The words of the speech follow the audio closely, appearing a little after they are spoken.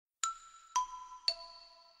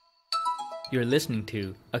You're listening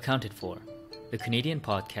to Accounted For, the Canadian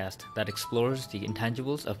podcast that explores the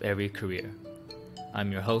intangibles of every career.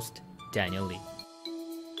 I'm your host, Daniel Lee.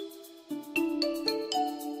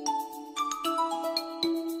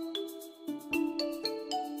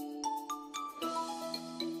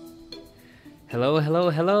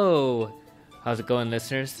 Hello. How's it going,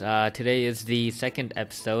 listeners? Today is the second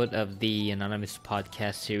episode of the Anonymous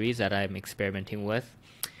podcast series that I'm experimenting with.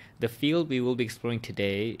 The field we will be exploring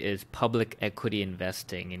today is public equity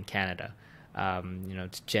investing in Canada.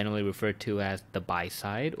 It's generally referred to as the buy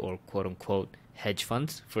side, or quote-unquote hedge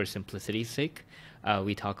funds for simplicity's sake.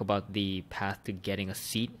 We talk about the path to getting a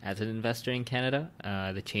seat as an investor in Canada,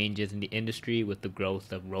 the changes in the industry with the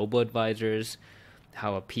growth of robo-advisors,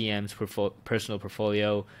 how a PM's personal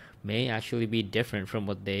portfolio may actually be different from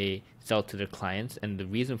what they sell to their clients, and the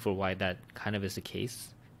reason for why that kind of is the case,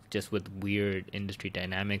 just with weird industry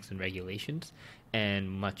dynamics and regulations,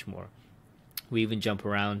 and much more. We even jump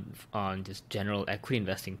around on just general equity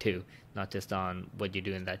investing too, not just on what you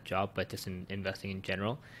do in that job, but just in investing in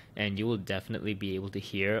general. And you will definitely be able to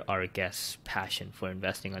hear our guest's passion for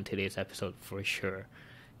investing on today's episode for sure.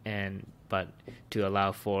 But to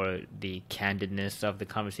allow for the candidness of the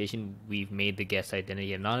conversation, we've made the guest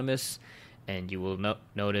identity anonymous. And you will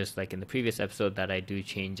notice, like in the previous episode, that I do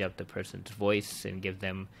change up the person's voice and give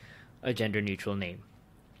them a gender-neutral name.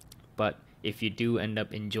 But if you do end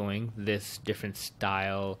up enjoying this different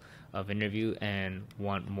style of interview and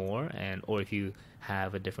want more, or if you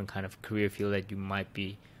have a different kind of career field that you might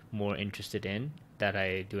be more interested in that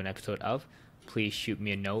I do an episode of, please shoot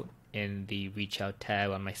me a note in the reach out tab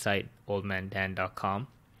on my site, oldmandan.com.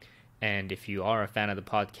 And if you are a fan of the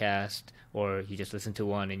podcast, or you just listen to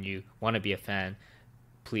one and you want to be a fan,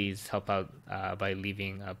 please help out by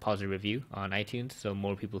leaving a positive review on iTunes so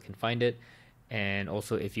more people can find it. And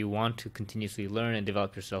also, if you want to continuously learn and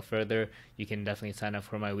develop yourself further, you can definitely sign up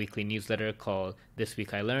for my weekly newsletter called This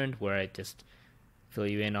Week I Learned, where I just fill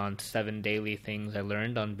you in on 7 daily things I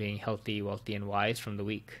learned on being healthy, wealthy, and wise from the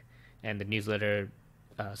week. And the newsletter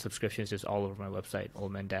subscription is just all over my website,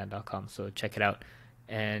 oldmandan.com, so check it out.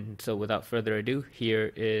 And so without further ado,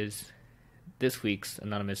 here is this week's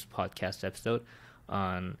Anonymous podcast episode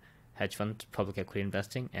on hedge funds, public equity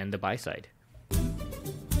investing, and the buy side.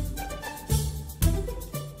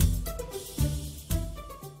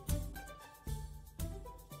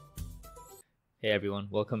 Hey everyone,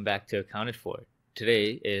 welcome back to Accounted For.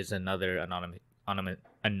 Today is another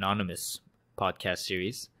anonymous podcast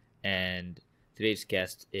series, and today's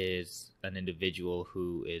guest is an individual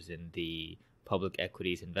who is in the public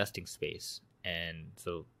equities investing space. And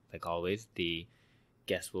so, like always, the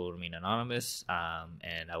guest will remain anonymous,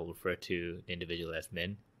 and I will refer to the individual as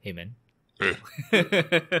Min. Hey, Min. Hey.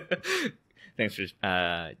 Thanks for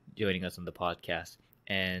joining us on the podcast.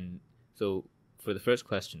 And so, for the first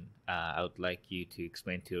question, I would like you to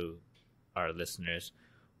explain to our listeners,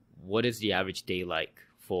 what is the average day like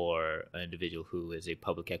for an individual who is a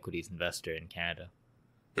public equities investor in Canada?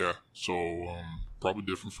 Yeah, so probably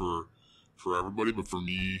different for everybody, but for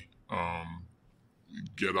me, I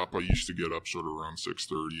used to get up sort of around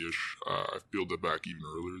 6:30ish. I've peeled it back even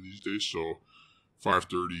earlier these days, so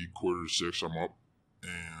 5:30, 5:45, I'm up,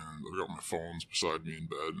 and I've got my phones beside me in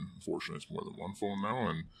bed, and unfortunately it's more than one phone now,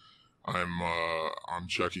 and I'm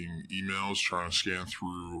checking emails, trying to scan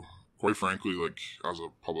through. Quite frankly, like, as a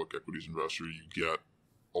public equities investor, you get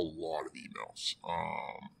a lot of emails.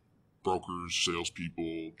 Brokers,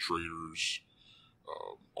 salespeople, traders,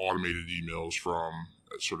 automated emails from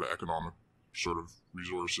sort of economic sort of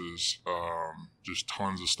resources, just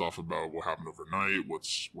tons of stuff about what happened overnight,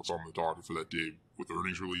 what's on the docket for that day with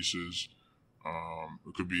earnings releases.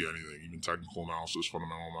 It could be anything, even technical analysis,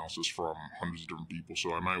 fundamental analysis from hundreds of different people.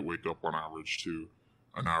 So I might wake up on average to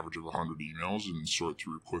an average of 100 emails and sort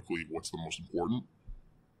through quickly what's the most important.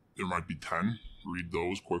 There might be 10, read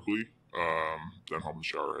those quickly, then hop in the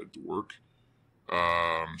shower, head to work.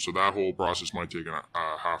 So that whole process might take a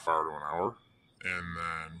half hour to an hour. And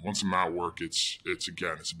then once I'm at work, it's a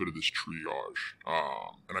bit of this triage.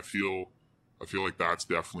 And I feel like that's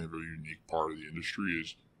definitely a very unique part of the industry.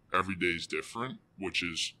 Is every day is different, which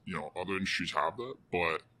is, other industries have that,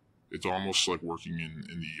 but it's almost like working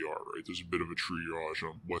in the ER, right? There's a bit of a triage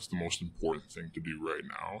on what's the most important thing to do right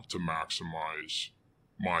now to maximize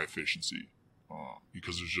my efficiency.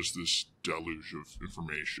 Because there's just this deluge of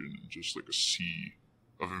information and just like a sea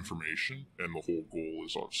of information, and the whole goal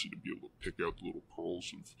is obviously to be able to pick out the little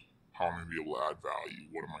pearls of how I'm going to be able to add value,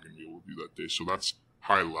 what am I going to be able to do that day. So that's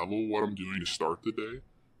high level what I'm doing to start the day.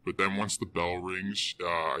 But then once the bell rings,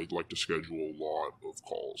 I'd like to schedule a lot of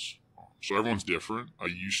calls. So everyone's different. I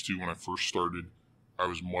used to, when I first started, I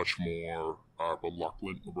was much more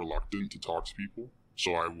reluctant to talk to people.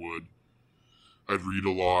 So I'd read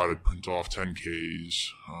a lot. I'd print off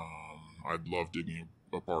 10Ks. I'd love digging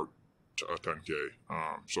apart a 10K.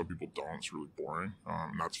 Some people don't. It's really boring.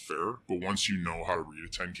 And that's fair. But once you know how to read a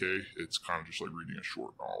 10K, it's kind of just like reading a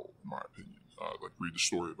short novel, in my opinion. Like read the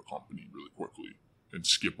story of a company really quickly and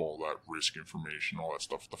skip all that risk information, all that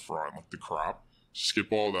stuff at the front, like the crap.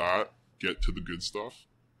 Skip all that, get to the good stuff,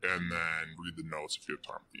 and then read the notes if you have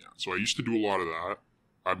time at the end. So I used to do a lot of that.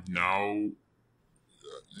 I'm now,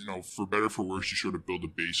 for better or for worse, you sort of build a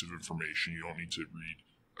base of information. You don't need to read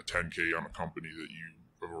a 10K on a company that you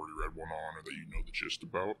have already read one on or that you know the gist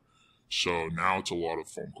about. So now it's a lot of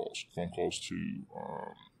phone calls to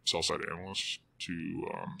sell-side analysts, to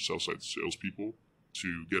sell-side salespeople,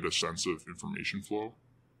 to get a sense of information flow.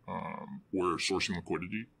 We're sourcing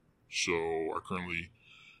liquidity. So I currently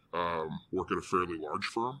work at a fairly large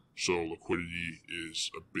firm. So liquidity is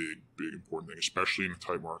a big important thing, especially in a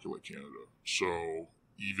tight market like Canada. So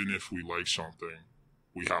even if we like something,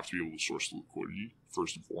 we have to be able to source the liquidity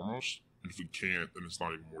first and foremost. And if we can't, then it's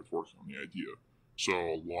not even worth working on the idea. So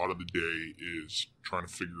a lot of the day is trying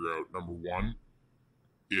to figure out, number one,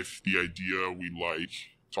 if the idea we like,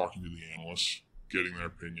 talking to the analysts, getting their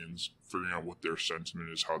opinions, figuring out what their sentiment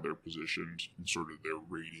is, how they're positioned, and sort of their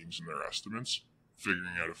ratings and their estimates,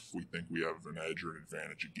 figuring out if we think we have an edge or an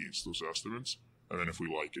advantage against those estimates, and then if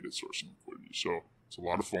we like it, it's sourcing liquidity. So it's a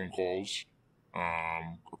lot of phone calls,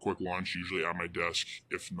 a quick lunch, usually at my desk,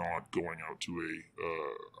 if not going out to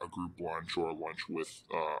a group lunch or a lunch with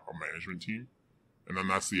a management team. And then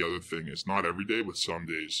that's the other thing, is not every day, but some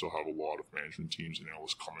days they'll have a lot of management teams and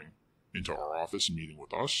analysts coming into our office and meeting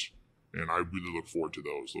with us. And I really look forward to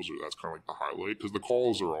those. That's kind of like the highlight, because the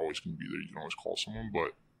calls are always going to be there. You can always call someone,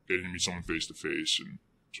 but getting to meet someone face to face and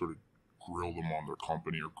sort of grill them on their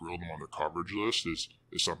company or grill them on their coverage list is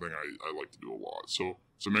something I like to do a lot. So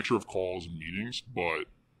it's a mixture of calls and meetings, but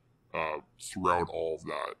throughout all of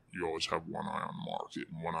that, you always have one eye on the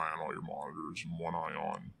market and one eye on all your monitors and one eye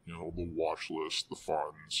on, the watch list, the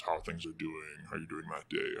funds, how things are doing, how you're doing that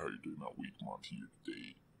day, how you're doing that week, month, year to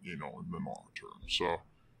date, in the long term. So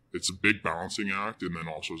it's a big balancing act. And then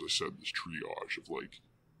also, as I said, this triage of like,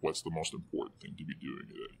 what's the most important thing to be doing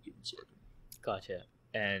at any given second. Gotcha.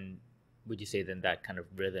 And would you say then that kind of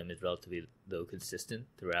rhythm is relatively, though, consistent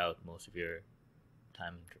throughout most of your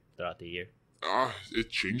time throughout the year? It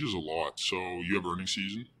changes a lot. So you have earnings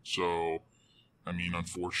season. So,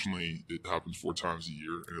 unfortunately, it happens 4 times a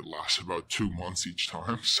year, and it lasts about 2 months each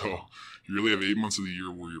time. So you really have 8 months of the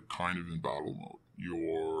year where you're kind of in battle mode.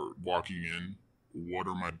 You're walking in, what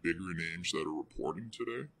are my bigger names that are reporting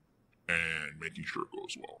today, and making sure it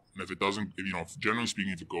goes well. And if it doesn't, generally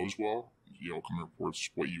speaking, if it goes well, company reports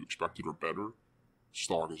what you expected or better,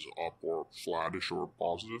 stock is up or flattish or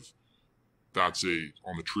positive, that's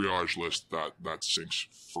on the triage list that sinks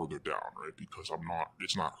further down, right? Because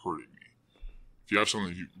it's not hurting me. If you have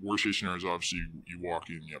something, worst case scenario is obviously you walk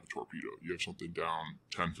in, you have a torpedo. You have something down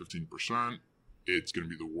 10, 15%, it's going to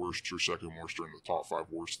be the worst or second worst or in the top 5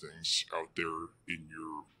 worst things out there in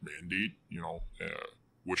your mandate,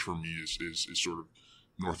 which for me is sort of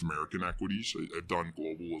North American equities. I've done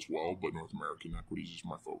global as well, but North American equities is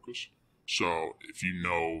my focus. So if you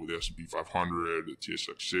know the S&P 500, the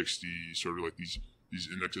TSX 60, sort of like these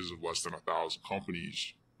indexes of less than 1,000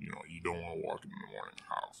 companies, you don't want to walk in the morning and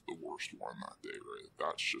have the worst one that day, right?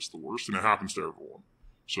 That's just the worst, and it happens to everyone.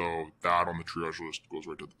 So that on the triage list goes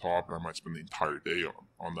right to the top, and I might spend the entire day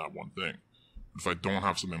on that one thing. If I don't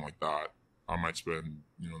have something like that, I might spend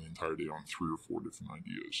the entire day on 3 or 4 different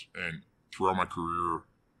ideas. And throughout my career,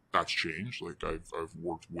 that's changed. Like I've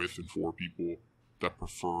worked with and for people that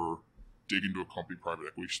prefer dig into a company private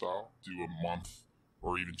equity style, do a month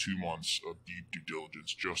or even 2 months of deep due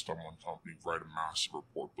diligence just on one company, write a massive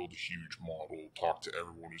report, build a huge model, talk to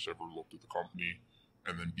everyone who's ever looked at the company,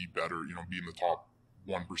 and then be better, be in the top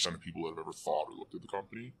 1% of people that have ever thought or looked at the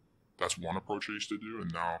company. That's one approach I used to do.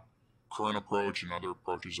 And now current approach and other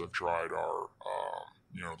approaches I've tried are,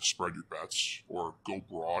 the spread your bets or go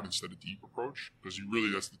broad instead of deep approach. Because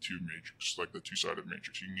that's the two matrix, like the two-sided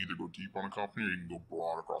matrix. You can either go deep on a company or you can go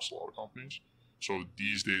broad across a lot of companies. So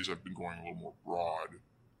these days I've been going a little more broad,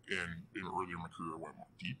 and earlier in my career I went more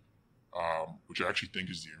deep, which I actually think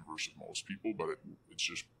is the inverse of most people, but it's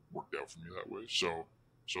just worked out for me that way. So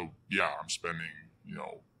yeah, I'm spending,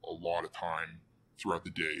 a lot of time throughout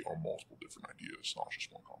the day on multiple different ideas, not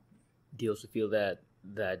just one company. Do you also feel that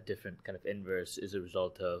different kind of inverse is a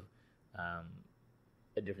result of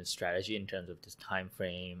a different strategy in terms of this time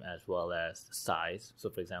frame as well as the size? So,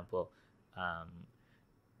 for example,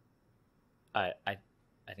 I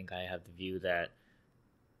think I have the view that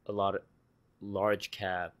a lot of large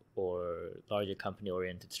cap or larger company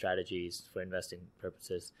oriented strategies for investing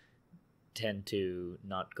purposes tend to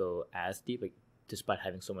not go as deep, like, despite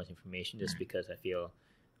having so much information, just because I feel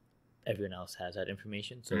everyone else has that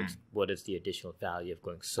information. So it's, what is the additional value of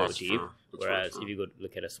going so That's deep? fair. That's Whereas fair. if you go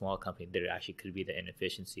look at a small company, there actually could be the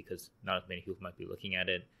inefficiency because not as many people might be looking at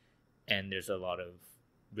it, and there's a lot of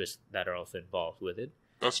risks that are also involved with it.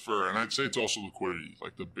 That's fair, and I'd say it's also liquidity.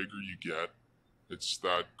 Like, the bigger you get, it's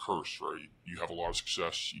that curse, right? You have a lot of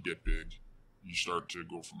success, you get big, you start to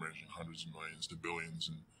go from managing hundreds of millions to billions,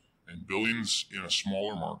 and billions in a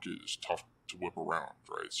smaller market is tough to whip around,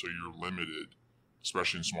 right? So you're limited,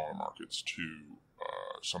 especially in smaller markets, to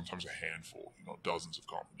sometimes a handful, dozens of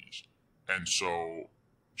companies. And so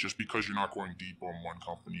just because you're not going deep on one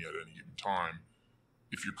company at any given time,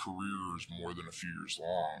 if your career is more than a few years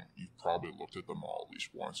long, you've probably looked at them all at least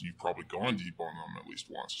once, and you've probably gone deep on them at least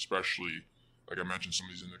once, especially, like I mentioned, some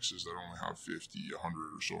of these indexes that only have 50, 100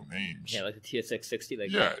 or so names. Yeah, like the TSX 60.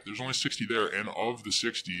 There's only 60 there, and of the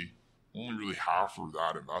 60, only really half are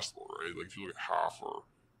that investable, right? Like, if you look at half are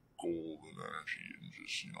gold and energy and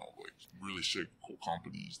just, like, really sick, cool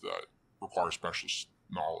companies that require specialist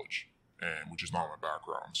knowledge, and which is not my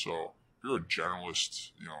background. So if you're a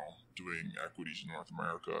generalist, doing equities in North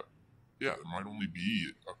America, there might only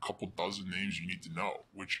be a couple dozen names you need to know,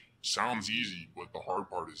 which sounds easy, but the hard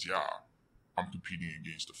part is, I'm competing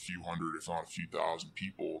against a few hundred, if not a few thousand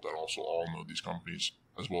people that also all know these companies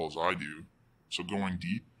as well as I do. So going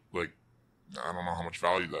deep, like, I don't know how much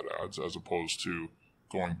value that adds, as opposed to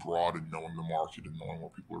going broad and knowing the market and knowing where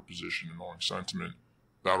people are positioned and knowing sentiment.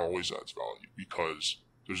 That always adds value because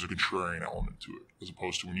there's a contrarian element to it, as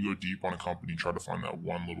opposed to when you go deep on a company and try to find that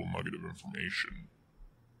one little nugget of information.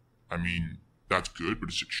 I mean, that's good, but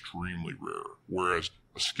it's extremely rare. Whereas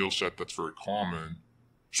a skill set that's very common,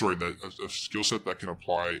 a skill set that can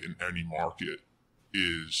apply in any market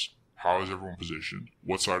is, how is everyone positioned?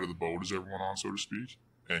 What side of the boat is everyone on, so to speak?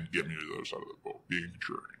 And get me to the other side of the boat, being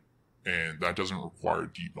contrarian. And that doesn't require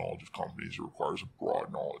deep knowledge of companies. It requires a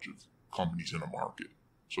broad knowledge of companies in a market.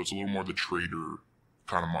 So it's a little more the trader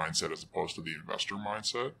kind of mindset as opposed to the investor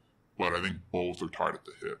mindset. But I think both are tied at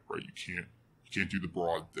the hip, right? You can't do the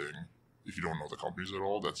broad thing if you don't know the companies at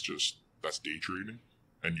all. That's day trading.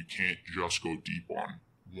 And you can't just go deep on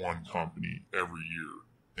one company every year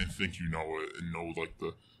and think you know it and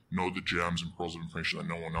know the gems and pearls of information that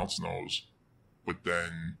no one else knows. But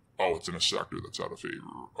then, it's in a sector that's out of favor.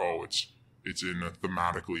 It's in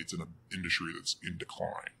thematically, it's in an industry that's in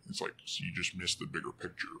decline. It's like, so you just missed the bigger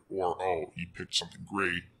picture. Or, you picked something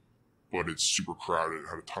great, but it's super crowded,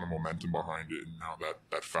 had a ton of momentum behind it, and now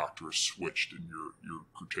that factor is switched and you're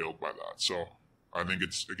curtailed by that. So I think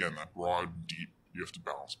it's, again, that broad and deep, you have to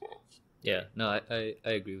balance both. Yeah, no, I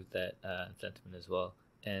agree with that sentiment as well.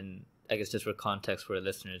 And I guess just for context for our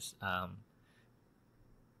listeners,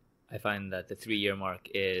 I find that the 3-year mark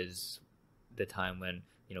is the time when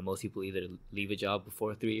most people either leave a job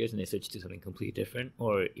before 3 years and they switch to something completely different,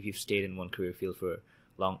 or if you've stayed in one career field for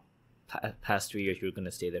past 3 years, you're going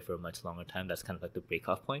to stay there for a much longer time. That's kind of like the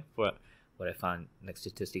break-off point for what I found, like,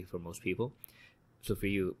 statistically for most people. So for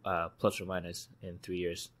you, plus or minus in 3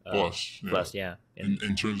 years. Plus, yeah.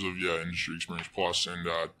 In terms of industry experience, plus, and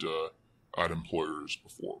at employers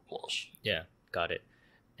before, plus. Yeah, got it.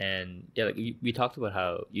 And like we talked about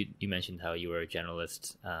how you mentioned how you were a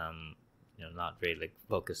generalist, not very like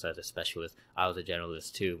focused as a specialist. I was a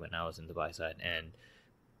generalist too when I was in the buy side,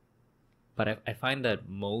 but I find that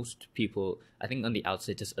most people, I think on the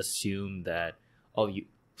outside, just assume that,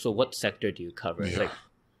 so what sector do you cover? Yeah. Like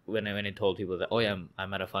when I told people that,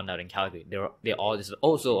 I'm at a fund out in Calgary, they all just,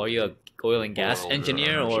 so are you a oil and gas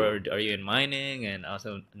engineer, or are you in mining? And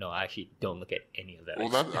also, no, I actually don't look at any of that. Well,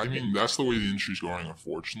 that's the way the industry's going,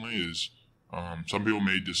 unfortunately, is some people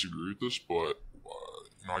may disagree with this, but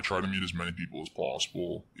I try to meet as many people as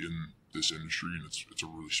possible in this industry, and it's a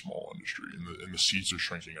really small industry, and the seats are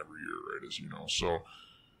shrinking every year, right, as you know. So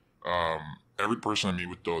every person I meet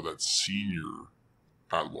with, though, that's senior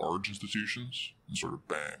at large institutions and sort of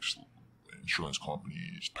banks, insurance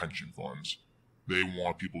companies, pension funds, they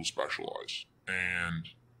want people to specialize. And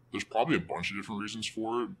there's probably a bunch of different reasons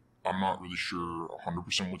for it. I'm not really sure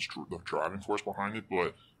 100% what's the driving force behind it,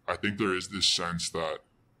 but I think there is this sense that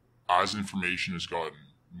as information has gotten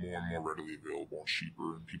more and more readily available and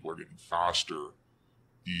cheaper and people are getting faster,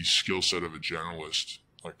 the skill set of a generalist,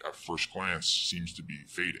 like at first glance, seems to be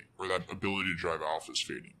fading, or that ability to drive alpha is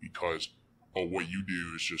fading because what you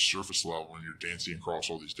do is just surface level and you're dancing across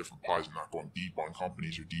all these different pies and not going deep on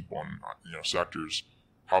companies or deep on sectors.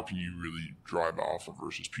 How can you really drive alpha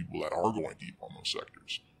versus people that are going deep on those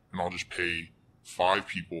sectors? And I'll just pay 5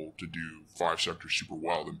 people to do 5 sectors super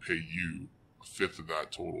well than pay you a fifth of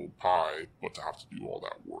that total pie, but to have to do all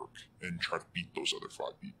that work and try to beat those other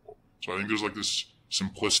 5 people. So I think there's like this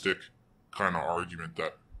simplistic kind of argument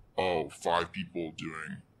that, 5 people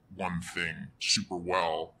doing one thing super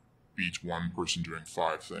well beats one person doing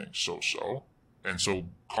 5 things so. And so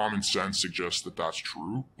common sense suggests that that's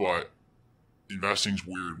true, but investing's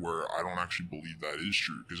weird where I don't actually believe that is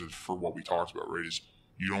true, because for what we talked about, right, is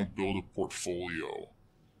you don't build a portfolio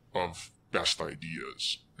of best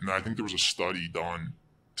ideas. And I think there was a study done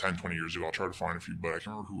 10, 20 years ago. I'll try to find a few, but I can't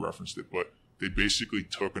remember who referenced it. But they basically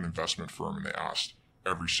took an investment firm and they asked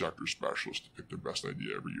every sector specialist to pick their best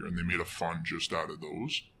idea every year. And they made a fund just out of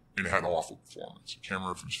those. And it had awful performance. I can't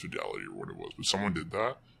remember if it was Fidelity or what it was, but someone did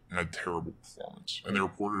that and had terrible performance. And they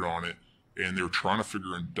reported on it, and they were trying to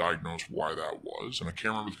figure and diagnose why that was. And I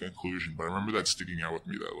can't remember the conclusion, but I remember that sticking out with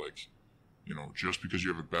me, that like, just because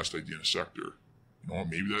you have a best idea in a sector,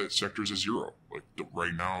 maybe that sector is a 0. Like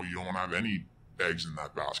right now, you don't want to have any eggs in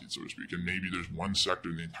that basket, so to speak. And maybe there's one sector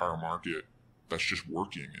in the entire market that's just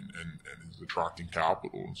working and is attracting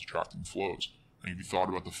capital and is attracting flows. And if you thought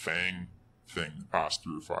about the FANG thing the past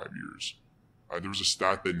 3 or 5 years, there was a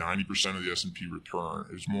stat that 90% of the S&P return,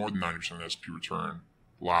 it was more than 90% of the S&P return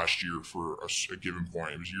last year for a given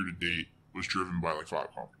point, it was year to date, was driven by like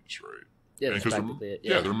 5 companies, right? Yeah, that's practically it.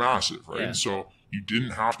 Yeah. They're massive, right? Yeah. And so you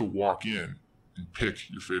didn't have to walk in and pick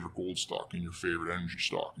your favorite gold stock and your favorite energy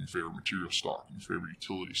stock and your favorite material stock and your favorite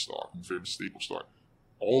utility stock and your favorite staple stock.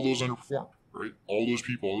 All those underperformed, right? All those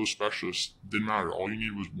people, all those specialists, didn't matter. All you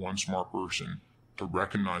needed was one smart person to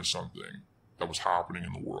recognize something that was happening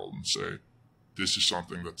in the world and say, this is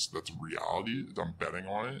something that's a reality, I'm betting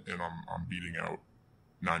on it, and I'm beating out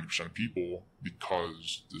 90% of people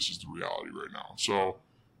because this is the reality right now. So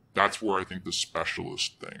that's where I think the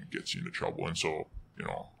specialist thing gets you into trouble. And so,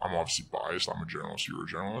 I'm obviously biased. I'm a generalist, you're a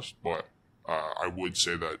generalist, but I would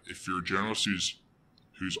say that if you're a generalist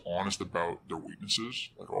who's honest about their weaknesses,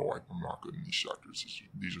 like, I'm not good in these sectors,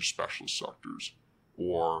 these are specialist sectors,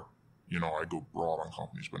 or, I go broad on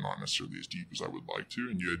companies, but not necessarily as deep as I would like to,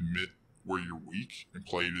 and you admit where you're weak and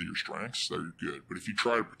play to your strengths, that you're good. But if you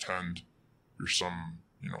try to pretend you're some,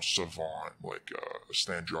 savant, like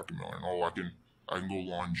Stan Druckenmiller, and I can go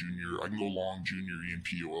long junior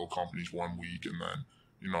E&P oil companies one week, and then,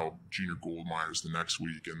 junior gold miners the next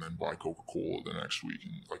week, and then buy Coca-Cola the next week.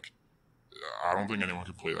 And like, I don't think anyone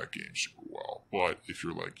can play that game super well. But if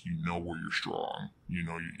you're like, where you're strong,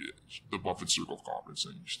 the Buffett circle of competence,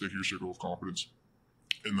 and you stick to your circle of competence,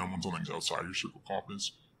 and then when something's outside your circle of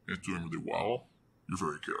competence and it's doing really well, you're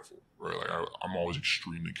very careful, right? Like I'm always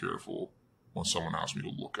extremely careful when someone asks me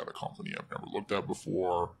to look at a company I've never looked at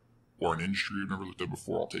before, or an industry I've never looked at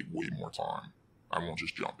before. I'll take way more time. I won't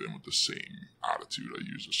just jump in with the same attitude I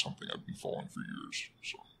use as something I've been following for years.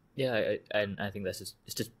 So yeah, I think it's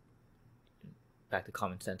just back to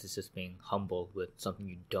common sense. It's just being humble with something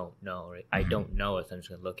you don't know, right? I don't know it, so I'm just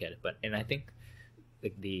gonna look at it. And I think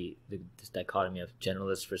like this dichotomy of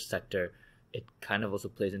generalist versus sector, it kind of also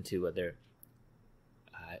plays into whether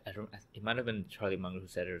it might have been Charlie Munger who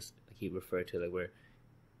said it, or like he referred to, like, where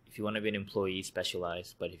if you want to be an employee,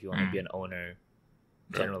 specialize, but if you want to be an owner,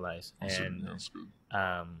 generalize. And that's good.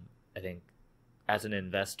 I think as an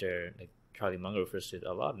investor, like Charlie Munger refers to it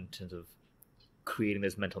a lot in terms of creating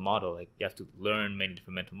this mental model. Like, you have to learn many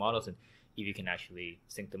different mental models, and if you can actually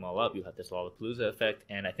sync them all up, you have this Lollapalooza effect.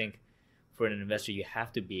 And I think for an investor, you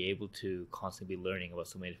have to be able to constantly be learning about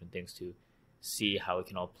so many different things to see how it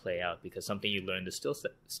can all play out, because something you learn in the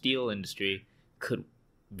steel industry could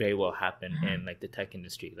very well happen in like the tech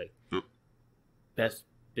industry. Like best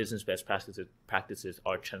practices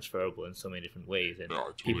are transferable in so many different ways, and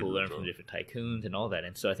people learn from different tycoons and all that.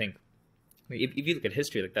 And so I think if you look at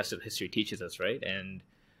history, like, that's what history teaches us, right? And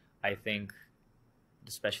I think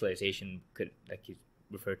the specialization could, like you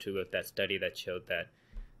referred to with that study that showed that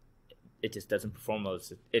it just doesn't perform well.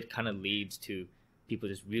 It kind of leads to people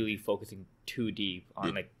just really focusing too deep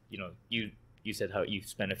on, like, you said how you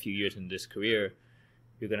spent a few years in this career,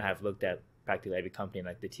 you're going to have looked at practically every company in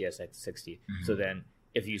like the TSX 60. So then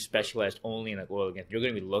if you specialized only in like oil and gas, you're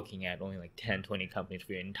going to be looking at only like 10, 20 companies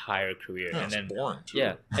for your entire career. Yeah, and then boring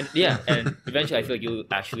too. And eventually I feel like you'll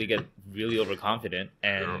actually get really overconfident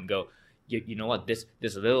and go, you know what, this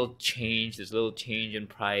little change in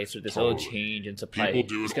price, or this little change in supply,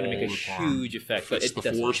 it's going to make a huge effect. But it's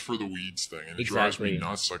the forest for the weeds thing, and it drives me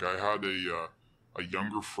nuts. Like, I had a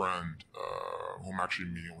younger friend who I'm actually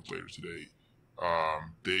meeting with later today.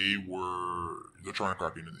 They're trying to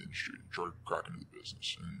crack into the industry, trying to crack into the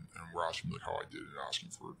business, and we're asking me like how I did it, and asking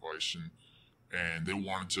for advice, and they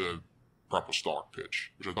wanted to prep a stock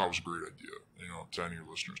pitch, which I thought was a great idea. to any of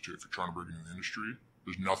your listeners too, if you're trying to break into the industry,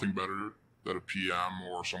 there's nothing better that a PM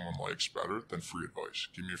or someone likes better than free advice.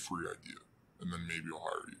 Give me a free idea, and then maybe I'll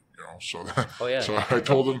hire you. So so I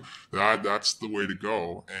told them that's the way to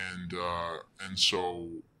go, and so,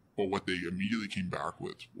 but what they immediately came back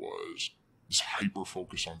with was this hyper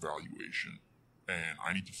focus on valuation, and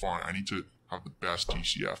I need to have the best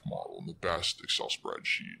DCF model and the best Excel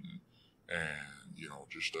spreadsheet and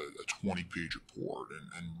just a 20-page report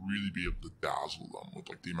and really be able to dazzle them with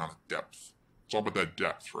like the amount of depth. It's all about that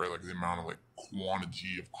depth, right? Like the amount of like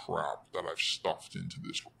quantity of crap that I've stuffed into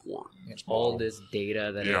this report and this all this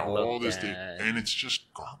data that all this data, and it's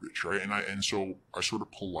just garbage, right? And so I sort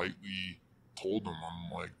of politely told them,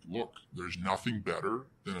 I'm like, look, there's nothing better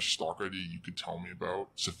than a stock idea you could tell me about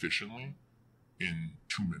sufficiently in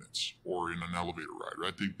 2 minutes or in an elevator ride,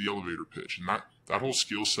 right? The elevator pitch, and that whole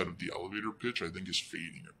skill set of the elevator pitch, I think, is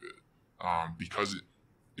fading a bit because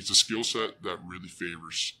it's a skill set that really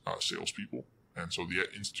favors salespeople. And so the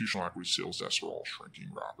institutional equity sales desks are all shrinking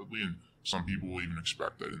rapidly, and some people will even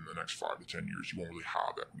expect that in the next 5 to 10 years, you won't really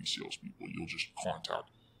have equity salespeople. You'll just contact,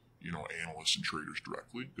 analysts and traders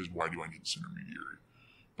directly, because why do I need this intermediary?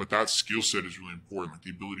 But that skill set is really important, like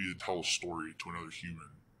the ability to tell a story to another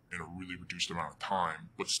human in a really reduced amount of time,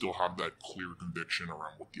 but still have that clear conviction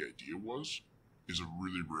around what the idea was, is a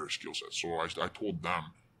really rare skill set. So I told them,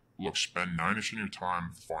 look, spend 9% of your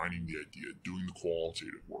time finding the idea, doing the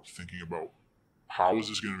qualitative work, thinking about how is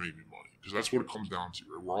this going to make me money? Because that's what it comes down to,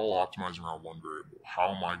 right? We're all optimizing around one variable. How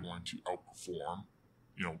am I going to outperform,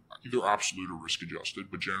 either absolute or risk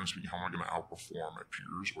adjusted, but generally speaking, how am I going to outperform my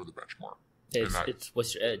peers or the benchmark? It's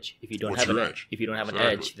what's your edge? If you don't have an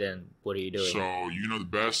edge, then what are you doing? So the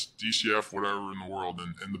best DCF whatever in the world,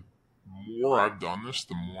 and the more I've done this,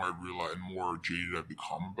 the more I realize and more jaded I've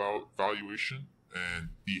become about valuation and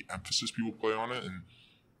the emphasis people play on it. And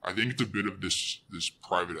I think it's a bit of this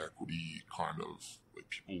private equity kind of, like,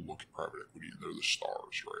 people look at private equity and they're the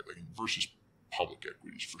stars, right? Like, versus public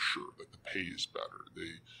equities for sure. Like, the pay is better.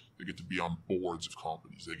 They get to be on boards of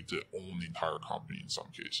companies. They get to own the entire company in some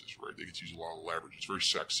cases, right? They get to use a lot of leverage. It's very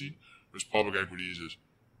sexy. Whereas public equities is,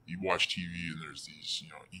 you watch TV and there's these,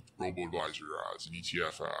 robo-advisor ads and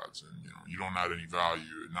ETF ads, and, you don't add any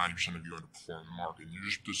value. 90% of you underperform the market. And you're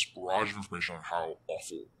just this barrage of information on how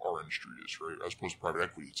awful our industry is, right? As opposed to private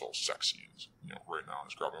equity, it's all sexy and, right now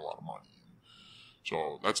it's grabbing a lot of money.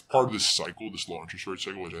 So that's part of this cycle, this low interest rate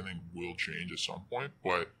cycle, which I think will change at some point.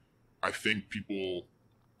 But I think people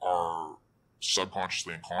are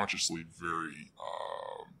subconsciously and consciously very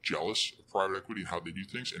jealous of private equity and how they do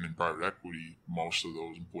things. And in private equity, most of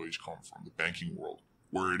those employees come from the banking world,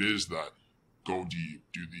 where it is that go deep,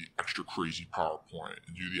 do the extra crazy PowerPoint,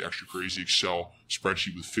 and do the extra crazy Excel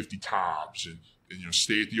spreadsheet with 50 tabs, and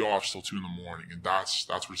stay at the office till 2 a.m. And that's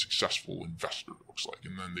what a successful investor looks like.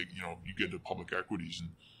 And then you get into public equities, and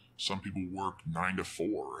some people work 9 to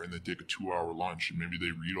 4, and they take a 2-hour lunch, and maybe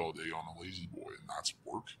they read all day on a lazy boy, and that's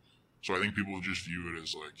work. So I think people just view it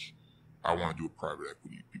as like, I want to do what private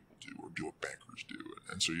equity people do, or do what bankers do.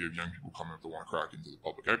 And so you have young people coming up that want to crack into the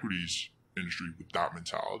public equities industry with that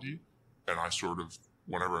mentality. And I sort of,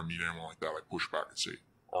 whenever I meet anyone like that, I push back and say,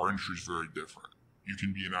 our industry is very different. You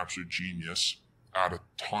can be an absolute genius, add a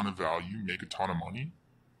ton of value, make a ton of money,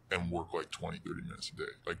 and work like 20, 30 minutes a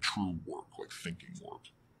day. Like true work, like thinking work.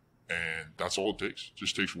 And that's all it takes. It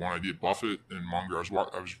just takes one idea. Buffett and Munger,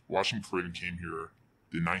 I was watching before I even came here,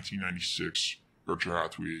 the 1996 Berkshire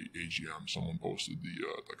Hathaway AGM. Someone posted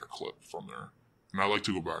like a clip from there. And I like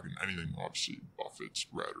to go back and anything, obviously, Buffett's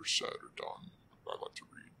read or said or done, I like to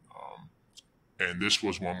read. And this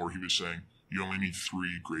was one where he was saying, you only need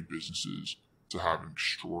 3 great businesses to have an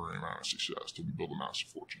extraordinary amount of success, to build a massive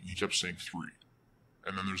fortune. He kept saying 3.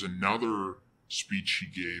 And then there's another speech he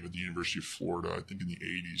gave at the University of Florida, I think in the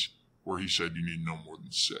 80s, where he said you need no more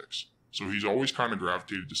than 6. So he's always kind of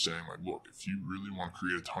gravitated to saying, like, look, if you really want to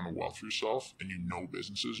create a ton of wealth for yourself and you know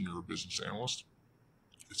businesses and you're a business analyst,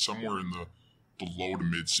 it's somewhere in the low to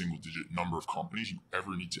mid single digit number of companies you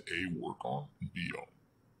ever need to A, work on, and B, own.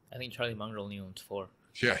 I think Charlie Munger only owns 4.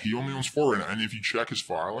 Yeah, he only owns 4. And if you check his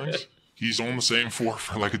filings, he's owned the same 4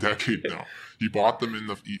 for like a decade now. He bought them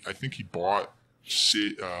I think he bought,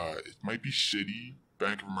 it might be Citi,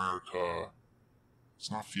 Bank of America.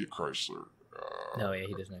 It's not Fiat Chrysler. No, yeah,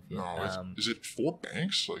 he doesn't have Fiat. No, is it 4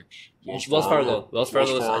 banks? Like Wells Fargo. Wells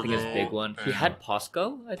Fargo is, I think, is a big one. He had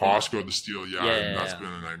POSCO, I think. POSCO, the steel, and that's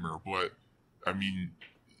been a nightmare. But, I mean,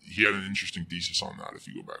 he had an interesting thesis on that if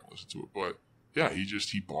you go back and listen to it. But, yeah,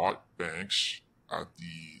 he bought banks at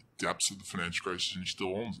the depths of the financial crisis, and he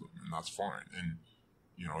still owns them, and that's fine. And,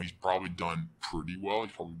 he's probably done pretty well.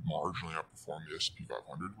 He's probably marginally outperformed the S&P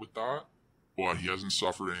 500 with that. but he hasn't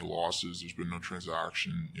suffered any losses. There's been no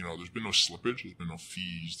transaction. There's been no slippage. There's been no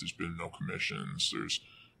fees. There's been no commissions. There's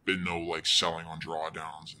been no like selling on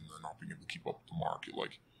drawdowns and then not being able to keep up with the market.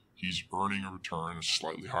 Like, he's earning a return that's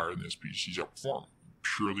slightly higher than the S&P. He's outperforming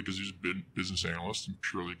purely because he's a business analyst and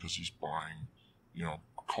purely because he's buying,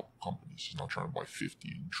 a couple companies. He's not trying to buy 50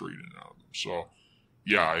 and trade in out of them. So,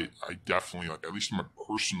 yeah, I definitely, like, at least in my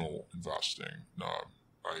personal investing,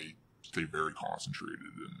 I stay very concentrated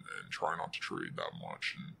and try not to trade that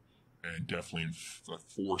much, and definitely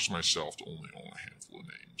force myself to only own a handful of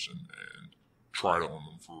names and try to own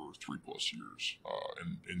them for 3+ years,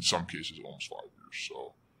 and in some cases almost 5 years.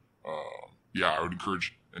 So, yeah, I would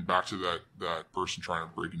encourage, and back to that person trying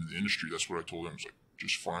to break into the industry, that's what I told him. I was like,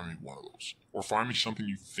 just find me one of those, or find me something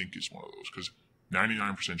you think is one of those, because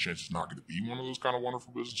 99% chance it's not going to be one of those kind of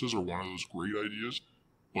wonderful businesses or one of those great ideas,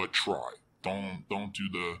 but try. Don't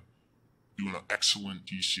do an excellent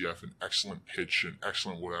DCF, an excellent pitch, an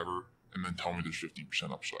excellent whatever, and then tell me there's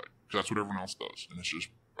 15% upside, because that's what everyone else does, and it's just,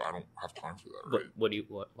 I don't have time for that, right?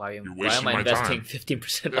 Why You're am I investing time.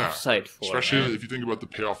 15% upside for? Especially if you think about the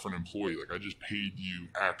payoff for an employee. Like, I just paid you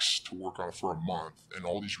X to work on it for a month and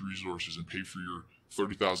all these resources and pay for your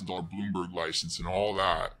 $30,000 Bloomberg license and all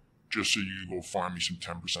that just so you can go find me some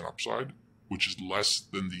 10% upside, which is less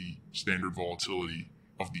than the standard volatility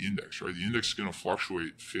of the index, right? The index is going to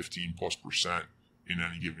fluctuate 15+% in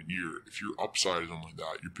any given year. If your upside is only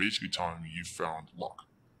that, you're basically telling me you found luck.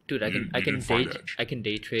 Dude, I can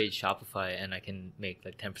day trade Shopify and I can make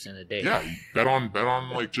like 10% a day. Yeah, you bet on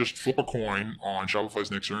like, just flip a coin on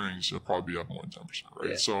Shopify's next earnings, it'll probably be up more than 10%, right?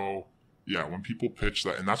 Yeah. So yeah, when people pitch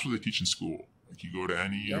that, and that's what they teach in school. Like, you go to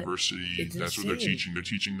any university, that's what they're teaching. They're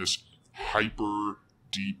teaching this hyper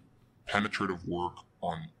deep penetrative work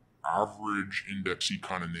on average indexy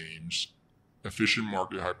kind of names, efficient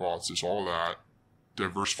market hypothesis, all that,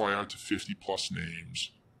 diversify out to 50+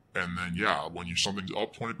 names. And then, yeah, when something's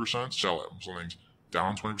up 20%, sell it. When something's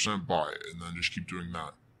down 20%, buy it. And then just keep doing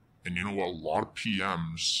that. And you know what? A lot of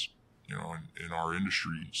PMs, in our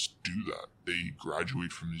industries do that. They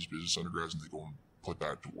graduate from these business undergrads and they go and put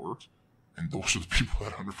that to work. And those are the people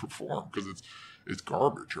that underperform, because it's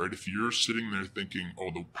garbage, right? If you're sitting there thinking,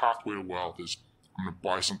 oh, the pathway to wealth is I'm going to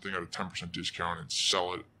buy something at a 10% discount and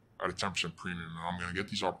sell it at a 10% premium, and I'm going to get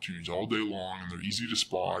these opportunities all day long, and they're easy to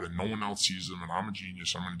spot, and no one else sees them, and I'm a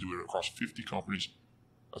genius, I'm going to do it across 50 companies,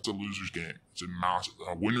 that's a loser's game. It's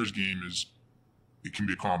a winner's game it can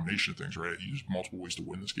be a combination of things, right? There's multiple ways to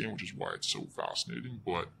win this game, which is why it's so fascinating,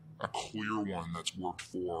 but a clear one that's worked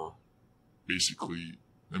for basically.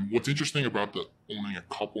 And what's interesting about the owning a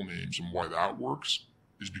couple names and why that works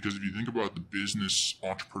is because if you think about the business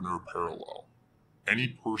entrepreneur parallel, any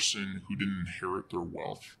person who didn't inherit their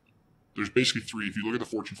wealth, there's basically three. If you look at the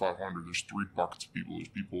Fortune 500, there's three buckets of people. There's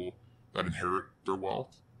people that inherit their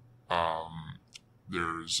wealth.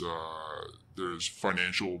 There's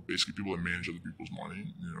financial, basically people that manage other people's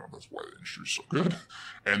money. That's why the industry is so good.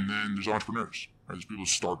 And then there's entrepreneurs, right? There's people who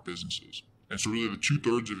start businesses. And so really the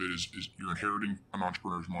 2/3 of it is you're inheriting an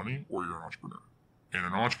entrepreneur's money or you're an entrepreneur. And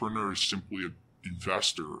an entrepreneur is simply an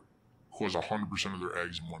investor who has 100% of their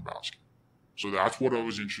eggs in one basket. So that's what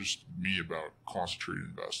always interests me about concentrated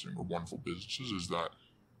investing or wonderful businesses, is that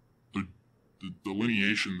the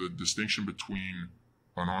delineation, the distinction between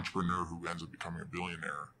an entrepreneur who ends up becoming a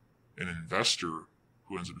billionaire and an investor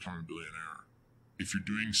who ends up becoming a billionaire. If you're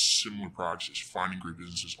doing similar practices, finding great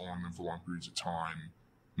businesses, owning them for long periods of time,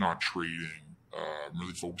 not trading,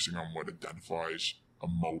 really focusing on what identifies a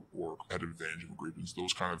moat or a competitive advantage of a great business,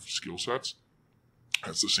 those kind of skill sets,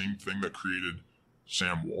 that's the same thing that created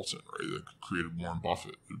Sam Walton, right? That created Warren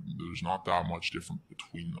Buffett. There's not that much different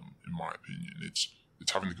between them, in my opinion. It's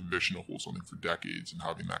having the conviction to hold something for decades and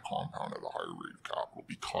having that compound at a higher rate of capital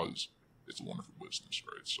because it's a wonderful business,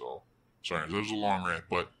 right? So, sorry, that was a long rant,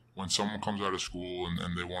 but when someone comes out of school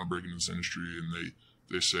and they want to break into this industry and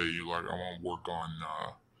they say, like, I want to work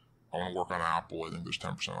on Apple, I think there's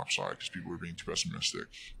 10% upside because people are being too pessimistic.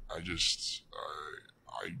 I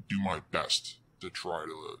do my best to try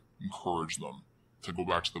to encourage them to go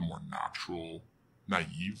back to the more natural,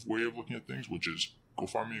 naive way of looking at things, which is go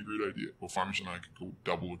find me a great idea. Go find me something I could go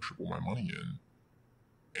double or triple my money in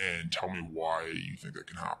and tell me why you think that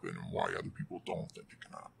can happen and why other people don't think it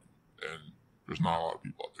can happen. And there's not a lot of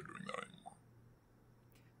people out there doing that anymore.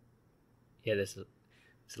 Yeah, there's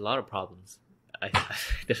a lot of problems.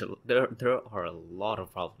 There are a lot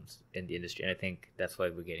of problems in the industry, and I think that's why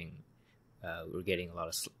we're getting a lot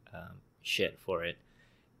of shit for it.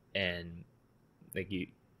 And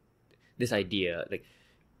this idea, like,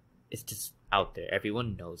 it's just out there.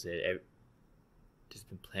 Everyone knows it. There's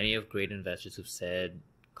been plenty of great investors who've said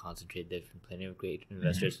concentrate. There's been plenty of great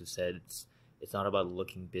investors who said it's not about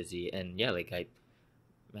looking busy. And yeah, like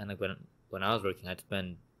when I was working, I'd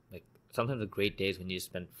spend like sometimes the great days when you just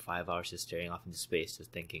spend 5 hours just staring off into space,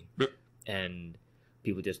 just thinking. And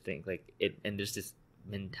people just think like it, and there's this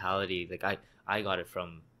mentality. Like I got it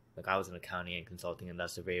from, like, I was in accounting and consulting, and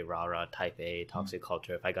that's a very rah-rah type A toxic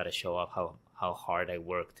culture. If I got to show off how hard I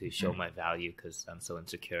work to show my value because I'm so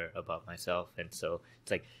insecure about myself. And so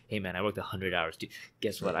it's like, hey man, I worked 100 hours. Dude,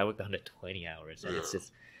 guess what? I worked 120 hours. And it's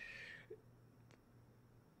just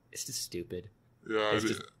stupid. Yeah,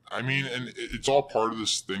 I mean, and it's all part of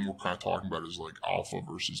this thing we're kind of talking about is like alpha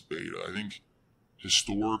versus beta. I think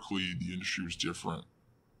historically the industry was different.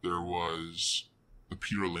 There was the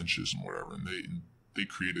Peter Lynch's and whatever, and they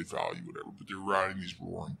created value, whatever, but they're riding these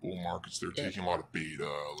roaring bull markets. They're taking a lot of beta.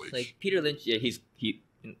 Like Peter Lynch, yeah, he's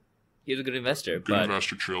a good investor.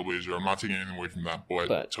 Investor, trailblazer. I'm not taking anything away from that,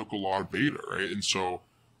 but took a lot of beta, right? And so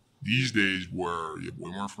these days where you have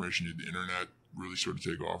way more information, the internet really started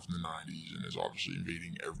to take off in the 90s and is obviously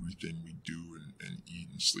invading everything we do and eat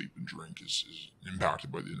and sleep and drink is impacted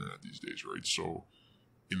by the internet these days, right? So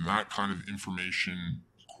in that kind of information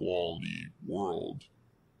quality world,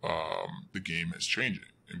 the game is changing,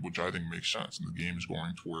 which I think makes sense. And the game is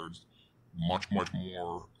going towards much, much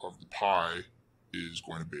more of the pie is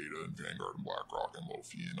going to beta and Vanguard and BlackRock and low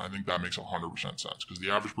fee. And I think that makes 100% sense because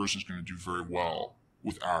the average person is going to do very well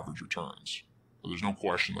with average returns. So there's no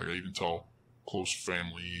question. Like I even tell close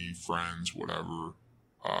family, friends, whatever,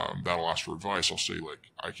 that'll ask for advice. I'll say,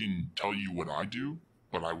 like, I can tell you what I do,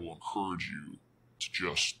 but I will encourage you to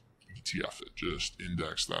just ETF it, just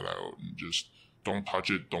index that out, and just don't touch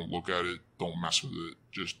it, don't look at it, don't mess with it.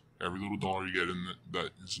 Just every little dollar you get in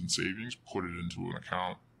that is in savings, put it into an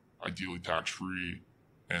account, ideally tax-free,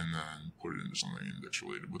 and then put it into something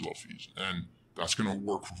index-related with low fees. And that's going to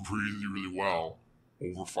work really, really well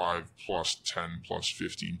over 5 plus 10 plus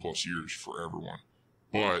 15 plus years for everyone.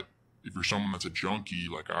 But if you're someone that's a junkie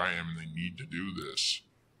like I am and they need to do this,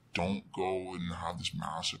 don't go and have this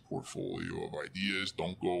massive portfolio of ideas.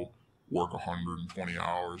 Don't go work 120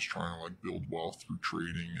 hours trying to like build wealth through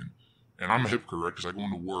trading. And I'm a hypocrite, right? Because I go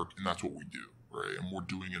into work and that's what we do, right? And we're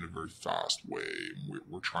doing it a very fast way. And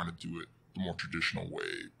we're trying to do it the more traditional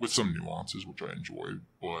way with some nuances, which I enjoy.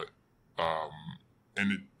 But,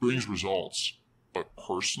 and it brings results. But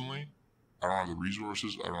personally, I don't have the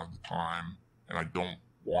resources, I don't have the time, and I don't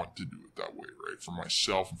want to do it that way, right? For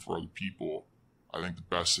myself and for other people, I think the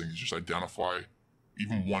best thing is just identify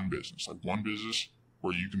even one business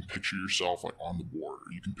where you can picture yourself like on the board,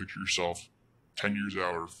 or you can picture yourself 10 years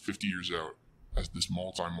out or 50 years out as this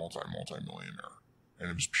multi-millionaire. And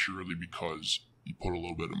it was purely because you put a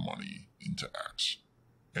little bit of money into X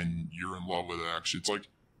and you're in love with X. It's like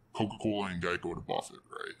Coca-Cola and Geico to Buffett,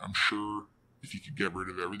 right? I'm sure if he could get rid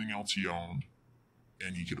of everything else he owned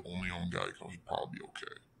and he could only own Geico, he'd probably be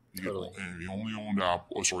okay. And if he only owned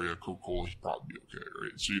Coca-Cola, he'd probably be okay,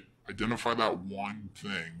 right? So you identify that one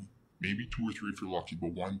thing, maybe 2 or 3 if you're lucky,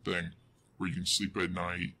 but one thing where you can sleep at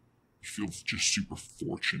night, you feel just super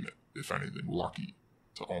fortunate, if anything, lucky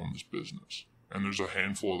to own this business. And there's a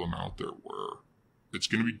handful of them out there where it's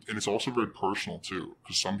going to be, and it's also very personal too,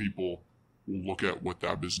 because some people will look at what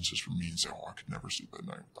that business is for me and say, oh, I could never sleep at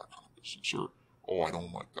night with that kind of business, or oh, I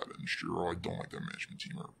don't like that industry, or I don't like that management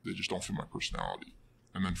team, or they just don't fit my personality.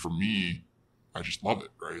 And then for me, I just love it,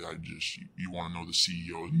 right? You want to know the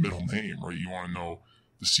CEO's middle name, right? You want to know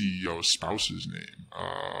the CEO's spouse's name.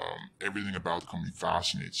 Everything about the company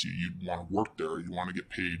fascinates you. You want to work there. You want to get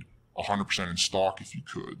paid 100% in stock if you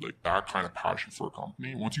could. Like that kind of passion for a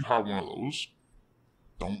company. Once you have one of those,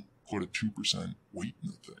 don't put a 2% weight in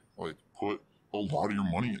the thing. Like put a lot of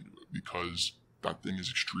your money into it because that thing is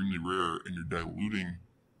extremely rare and you're diluting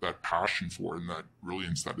that passion for it and that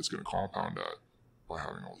brilliance that it's going to compound at by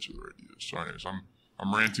having all these other ideas. So anyways,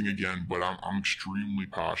 I'm ranting again, but I'm extremely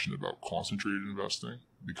passionate about concentrated investing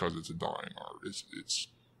because it's a dying art.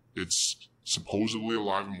 It's supposedly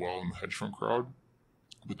alive and well in the hedge fund crowd,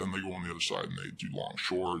 but then they go on the other side and they do long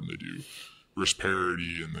short and they do risk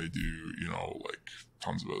parity and they do, like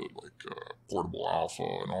tons of portable alpha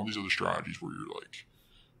and all these other strategies where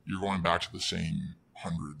you're going back to the same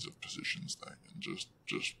hundreds of positions thing and just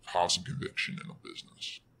have some conviction in a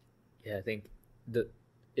business. Yeah, I think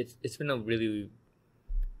it's been a really,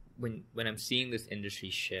 when I'm seeing this industry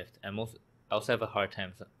shift, I also have a hard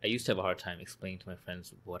time. I used to have a hard time explaining to my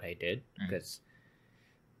friends what I did because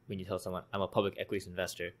when you tell someone I'm a public equities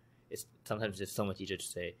investor, sometimes it's so much easier to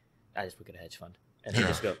say I just work at a hedge fund and they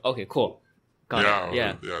just go, okay, cool, got it.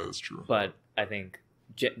 Yeah, that's true. But I think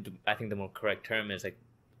the more correct term is like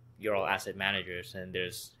you're all asset managers, and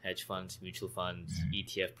there's hedge funds, mutual funds,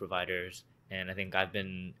 ETF providers, and I think I've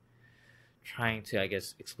been trying to, I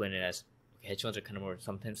guess, explain it as hedge funds are kind of more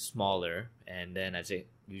sometimes smaller, and then I'd say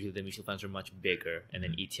usually the mutual funds are much bigger, and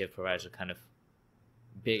then ETF providers are kind of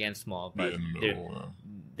big and small, but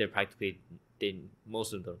they're practically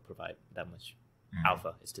most of them don't provide that much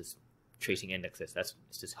alpha. It's just tracing indexes.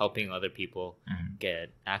 It's just helping other people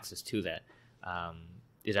get access to that.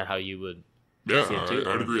 Is that how you would? Yeah,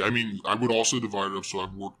 I'd agree. I mean, I would also divide it up. So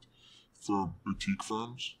I've worked for boutique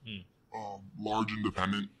firms, large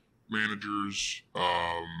independent managers,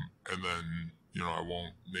 and then, I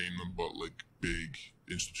won't name them, but like big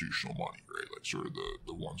institutional money, right? Like sort of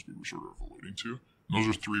the ones we were sort of alluding to. And those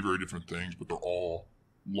are three very different things, but they're all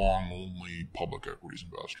long-only public equities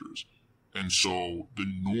investors. And so the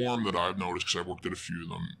norm that I've noticed, because I've worked at a few of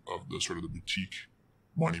them, of the sort of the boutique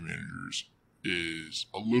money managers, is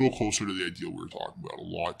a little closer to the ideal we were talking about. A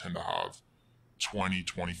lot tend to have 20,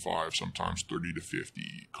 25, sometimes 30 to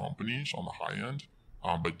 50 companies on the high end,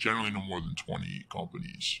 but generally no more than 20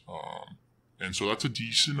 companies. And so that's a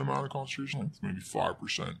decent amount of concentration, like maybe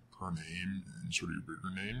 5% per name in sort of your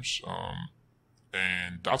bigger names.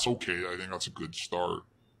 And that's okay. I think that's a good start.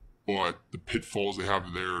 But the pitfalls they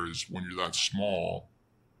have there is when you're that small,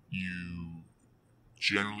 you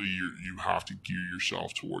have to gear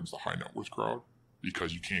yourself towards the high net worth crowd,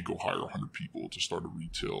 because you can't go hire 100 people to start a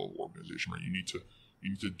retail organization, right? You need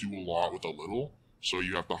to do a lot with a little. So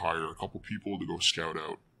you have to hire a couple people to go scout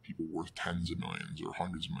out people worth tens of millions or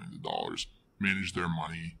hundreds of millions of dollars, manage their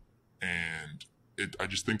money. And I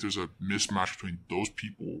just think there's a mismatch between those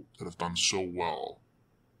people that have done so well.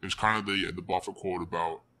 There's kind of the Buffett quote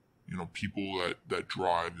about, people that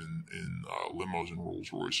drive in limos and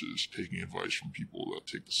Rolls Royces taking advice from people that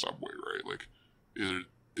take the subway, right? Like,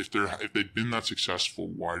 if they've been that successful,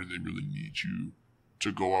 why do they really need you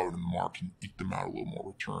to go out in the market and eke them out a little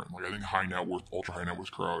more return? Like, I think high net worth, ultra high net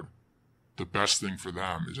worth crowd, the best thing for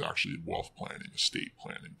them is actually wealth planning, estate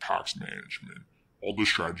planning, tax management, all those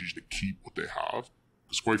strategies to keep what they have.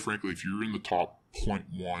 Because quite frankly, if you're in the top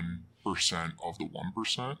 0.1% of the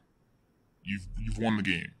 1%, you've won the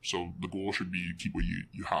game. So the goal should be to keep what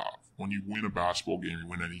you have. When you win a basketball game, you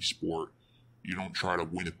win any sport, you don't try to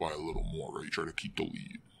win it by a little more, right? You try to keep the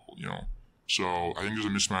lead, So I think there's a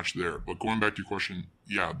mismatch there. But going back to your question,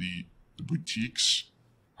 yeah, the boutiques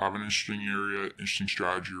have an interesting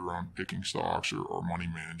strategy around picking stocks or money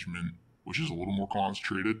management, which is a little more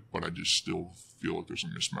concentrated, but I just still feel like there's a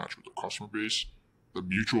mismatch with their customer base. The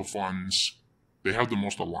mutual funds, they have the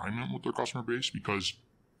most alignment with their customer base, because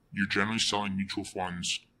you're generally selling mutual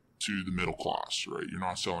funds to the middle class, right? You're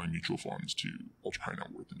not selling mutual funds to ultra high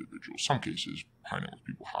net worth individuals. Some cases, high net worth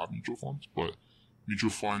people have mutual funds, but mutual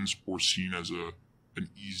funds were seen as an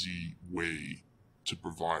easy way to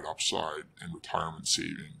provide upside and retirement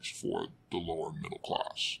savings for the lower middle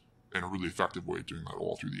class, and a really effective way of doing that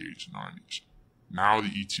all through the 80s and 90s. Now the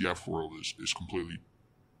ETF world is completely,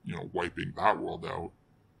 wiping that world out.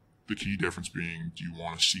 The key difference being, do you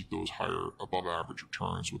want to seek those higher above average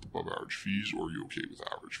returns with above average fees, or are you okay with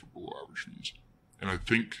average for below average fees? And I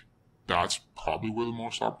think that's probably where the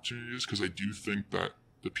most opportunity is, because I do think that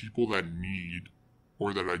the people that need,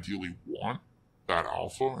 or that ideally want, that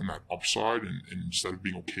alpha and that upside, and instead of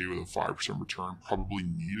being okay with a 5% return, probably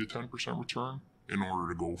need a 10% return in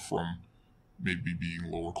order to go from maybe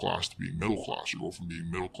being lower class to being middle class, or go from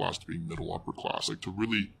being middle class to being middle upper class. Like, to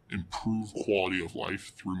really improve quality of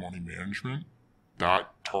life through money management,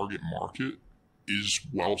 that target market is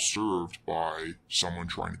well served by someone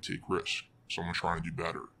trying to take risk, someone trying to do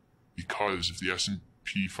better. Because if the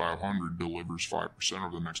S&P 500 delivers 5%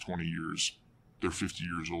 over the next 20 years, they're 50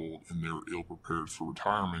 years old and they're ill prepared for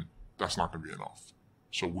retirement, that's not going to be enough.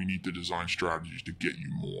 So we need to design strategies to get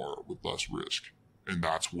you more with less risk. And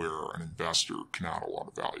that's where an investor can add a lot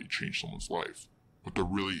of value, change someone's life. But there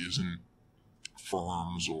really isn't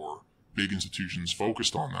firms or big institutions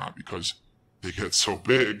focused on that, because they get so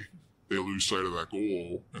big, they lose sight of that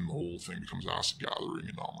goal, and the whole thing becomes asset gathering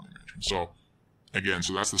and not money management. So again,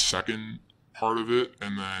 that's the second part of it.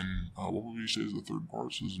 And then what would you say is the third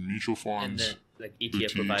part? So there's mutual funds, and then like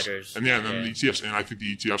ETF providers, and then the ETFs. And I think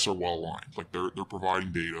the ETFs are well aligned. Like, they're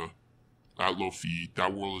providing data at low fee.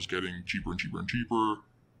 That world is getting cheaper and cheaper and cheaper.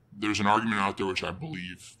 There's an argument out there, which I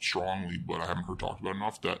believe strongly, but I haven't heard talked about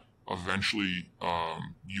enough, that eventually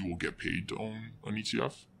you will get paid to own an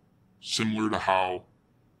ETF, similar to how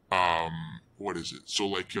so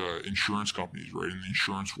like insurance companies, right? In the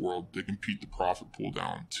insurance world, they compete the profit pool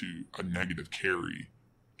down to a negative carry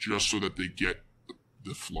just so that they get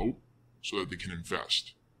the float, so that they can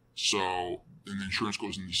invest. So, and the insurance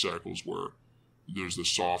goes in these cycles where there's the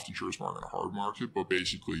soft insurance market and a hard market, but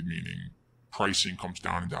basically meaning pricing comes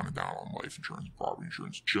down and down and down on life insurance and property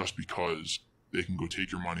insurance just because they can go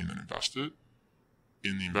take your money and then invest it.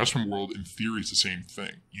 In the investment world, in theory, it's the same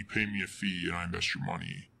thing. You pay me a fee and I invest your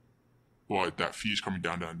money, but that fee is coming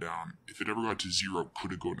down, down, down. If it ever got to zero,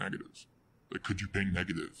 could it go negative? Like, could you pay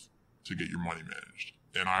negative to get your money managed?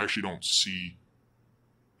 And I actually don't see,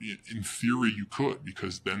 in theory, you could,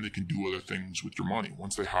 because then they can do other things with your money.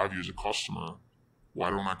 Once they have you as a customer, why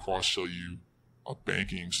don't I cross-sell you a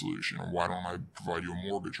banking solution? Or why don't I provide you a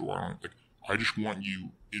mortgage? Or why don't I just want you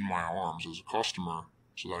in my arms as a customer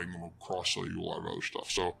so that I can go cross-sell you a lot of other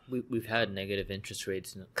stuff. So we've had negative interest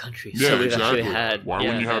rates in the country. Yeah, so we've exactly. Actually had, why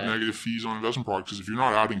wouldn't you have negative fees on investment products? Because if you're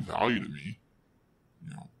not adding value to me,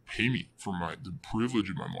 pay me for the privilege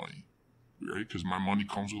of my money, right? Because my money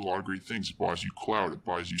comes with a lot of great things. It buys you clout, it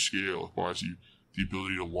buys you scale, it buys you the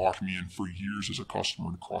ability to lock me in for years as a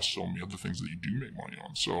customer to cross-sell me other things that you do make money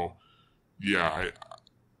on. So, yeah,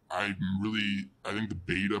 I think the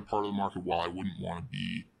beta part of the market, while I wouldn't want to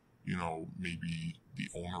be, maybe the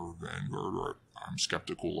owner of Vanguard, or I'm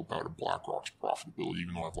skeptical about a BlackRock's profitability,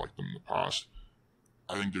 even though I've liked them in the past.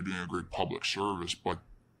 I think they're doing a great public service, but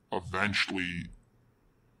eventually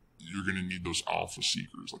you're going to need those alpha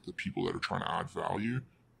seekers, like the people that are trying to add value.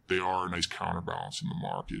 They are a nice counterbalance in the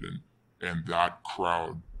market, and that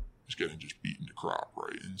crowd is getting just beaten to crap,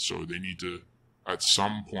 right? And so they need to, at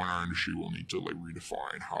some point, our industry will need to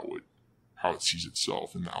redefine how it sees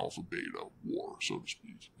itself in the alpha beta war, so to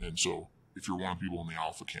speak. And so if you're one of the people in the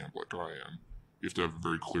alpha camp like I am, you have to have a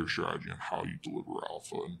very clear strategy on how you deliver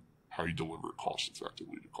alpha and how you deliver it cost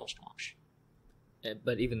effectively to customers.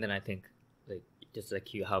 But even then, I think, just like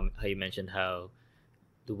how you mentioned how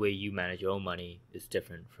the way you manage your own money is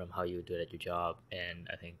different from how you would do it at your job. And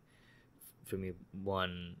I think for me,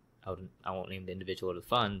 one, I won't name the individual or the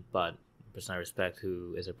fund, but the person I respect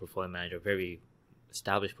who is a portfolio manager, very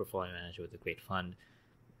established portfolio manager with a great fund,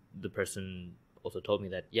 the person also told me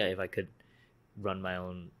that, if I could run my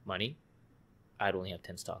own money, I'd only have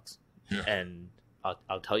 10 stocks. Yeah. And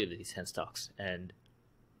I'll tell you these 10 stocks. And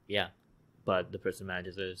but the person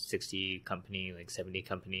manages a 60 company, 70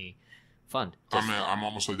 company fund. I'm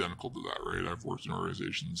almost identical to that, right? I've worked in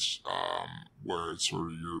organizations where it's sort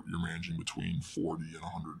of you're managing between 40 and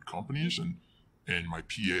 100 companies, and my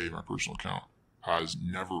PA, my personal account, has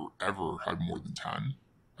never ever had more than 10.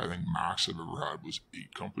 I think max I've ever had was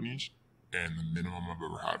 8 companies, and the minimum I've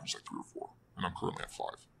ever had was 3 or 4. And I'm currently at 5,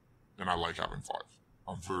 and I like having 5.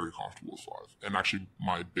 I'm very comfortable with 5. And actually,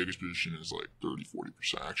 my biggest position is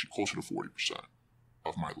 30-40%, actually closer to 40%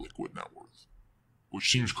 of my liquid net worth, which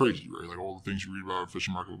seems crazy, right? All the things you read about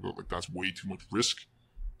efficient market, that's way too much risk.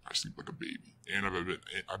 I sleep like a baby, and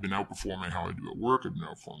I've been outperforming how I do at work. I've been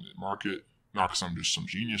outperforming the market, not because I'm just some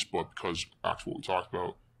genius, but because back to what we talked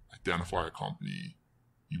about, identify a company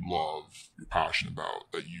you love, you're passionate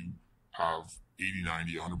about, that you have 80,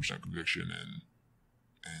 90, 100% conviction in,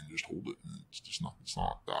 and just hold it. And it's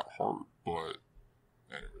not that hard. But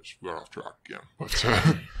anyways, we got off track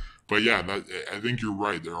again. But yeah, I think you're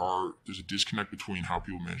right. There's a disconnect between how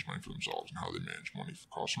people manage money for themselves and how they manage money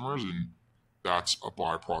for customers, and that's a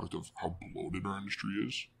byproduct of how bloated our industry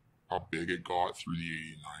is, how big it got through the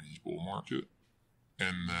 80s and 90s bull market.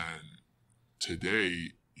 And then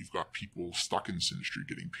today, you've got people stuck in this industry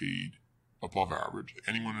getting paid above average.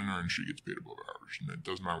 Anyone in our industry gets paid above average, and it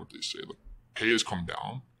doesn't matter what they say. Pay has come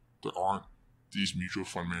down. There aren't these mutual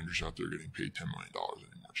fund managers out there getting paid $10 million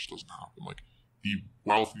anymore. It just doesn't happen. The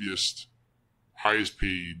wealthiest, highest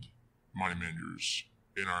paid money managers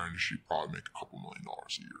in our industry probably make a couple $1 million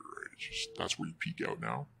a year, right? It's just, that's where you peak out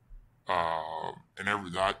now. And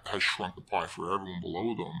that has shrunk the pie for everyone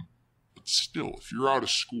below them. But still, if you're out of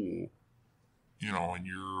school, and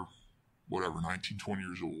you're, 19, 20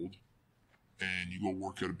 years old, and you go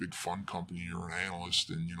work at a big fund company or an analyst,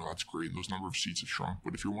 and, that's great. And those number of seats have shrunk.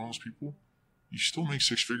 But if you're one of those people, you still make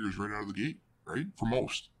 6 figures right out of the gate, right? For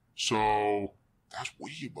most. So that's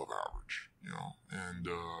way above average,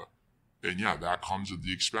 and yeah, that comes at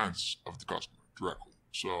the expense of the customer directly.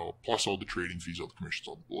 So plus all the trading fees, all the commissions,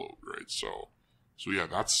 all the bloat, right? So yeah,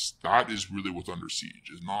 that is really what's under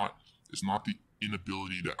siege. It's not the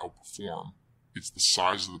inability to outperform. It's the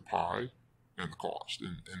size of the pie and the cost,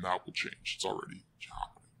 and that will change. It's already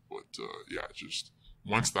happening. But yeah, it's just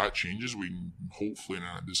once that changes, we can hopefully, in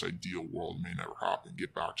this ideal world, may never happen,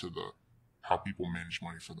 get back to how people manage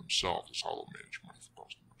money for themselves is how they'll manage money for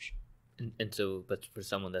customers. And so, but for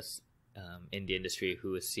someone that's in the industry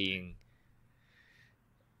who is seeing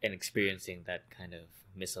and experiencing that kind of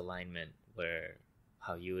misalignment where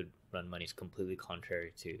how you would run money is completely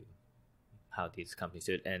contrary to how these companies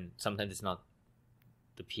do it, and sometimes it's not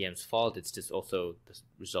the PM's fault. It's just also the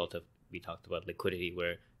result of, we talked about liquidity,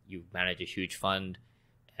 where you manage a huge fund,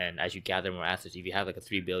 and as you gather more assets, if you have like a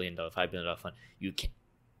 $3 billion, $5 billion fund, you can,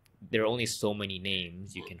 there are only so many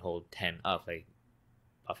names you can hold 10 of. Like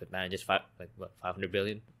Buffett manages 500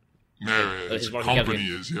 billion. His company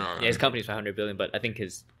is, yeah. His company is 500 billion, but I think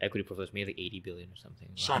his equity portfolio is maybe like 80 billion or something.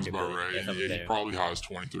 Sounds about right. He probably has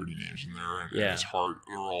 20, 30 names in there, and it's hard.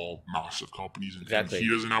 They're all massive companies, and he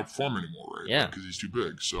doesn't outperform anymore, right? Yeah, because he's too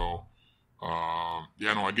big. So,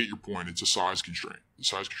 I get your point. It's a size constraint. The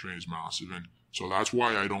size constraint is massive, and so that's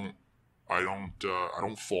why I don't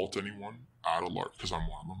fault anyone at a large, because I'm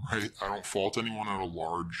one of them, right? I don't fault anyone at a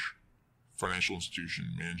large financial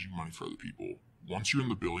institution managing money for other people. Once you're in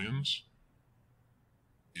the billions,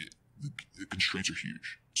 the constraints are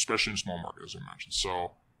huge, especially in small markets, as I mentioned.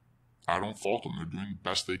 So I don't fault them. They're doing the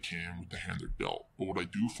best they can with the hand they're dealt. But what I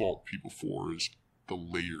do fault people for is the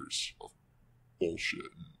layers of bullshit.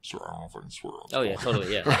 And sorry, I don't know if I can swear on this. Oh, yeah,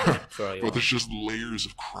 totally, yeah. But there's just layers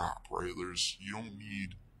of crap, right? You don't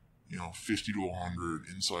need 50 to 100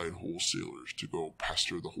 inside wholesalers to go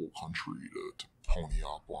pester the whole country to pony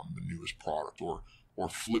up on the newest product, or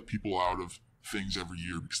flip people out of things every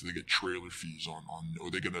year because they get trailer fees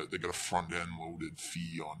or they get a front end loaded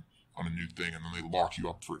fee on a new thing, and then they lock you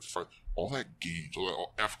up for it. All that games,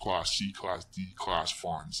 all that F class, C class, D class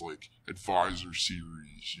funds, like advisor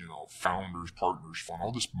series, founders, partners fund,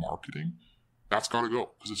 all this marketing, that's got to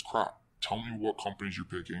go, because it's crap. Tell me what companies you're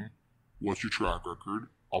picking, what's your track record,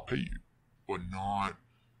 I'll pay you, but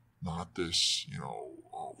not this,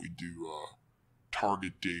 we do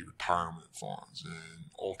target date retirement funds and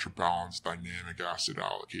ultra balanced dynamic asset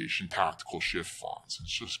allocation, tactical shift funds.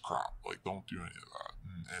 It's just crap. Like, don't do any of that.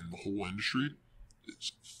 And the whole industry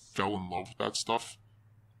fell in love with that stuff.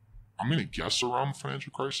 I'm going to guess around the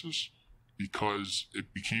financial crisis, because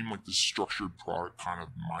it became like this structured product kind of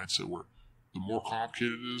mindset where the more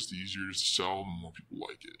complicated it is, the easier it is to sell, the more people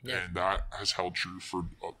like it. Yeah. And that has held true for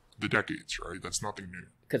the decades, right? That's nothing new.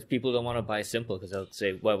 Because people don't want to buy simple, because they'll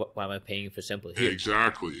say, why am I paying for simple? Here,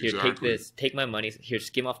 exactly. Take this, take my money, here,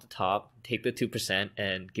 skim off the top, take the 2%,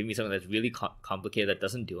 and give me something that's really complicated, that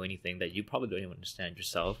doesn't do anything, that you probably don't even understand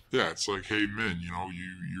yourself. Yeah, it's like, hey, Min,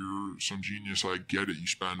 you're some genius, I get it. You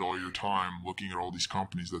spend all your time looking at all these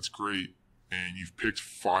companies, that's great, and you've picked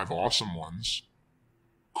 5 awesome ones.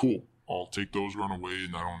 Cool. I'll take those, run away,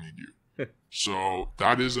 and I don't need you. So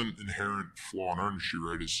that is an inherent flaw in our industry,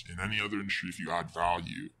 right? Is in any other industry, if you add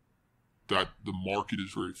value, that the market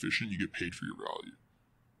is very efficient, you get paid for your value,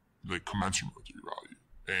 like commensurate with your value.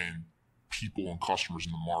 And people and customers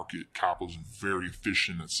in the market, capital is very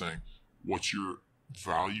efficient at saying, what's your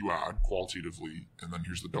value add qualitatively, and then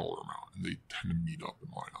here's the dollar amount. And they tend to meet up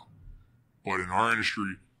and line up. But in our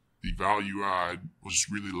industry, the value add was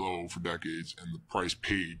really low for decades, and the price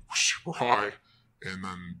paid was super high. And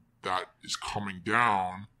then that is coming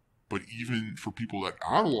down, but even for people that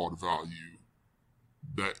add a lot of value,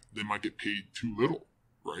 that they might get paid too little,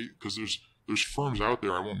 right? Because there's firms out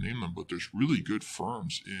there, I won't name them, but there's really good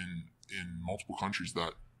firms in multiple countries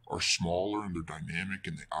that are smaller and they're dynamic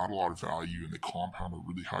and they add a lot of value and they compound at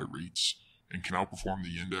really high rates and can outperform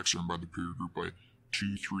the index earned by the peer group by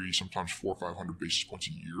 2, 3, sometimes 400, 500 basis points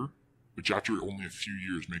a year, which after only a few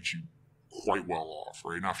years makes you quite well off,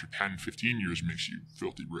 right? And after 10, 15 years makes you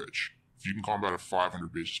filthy rich. If you can compound at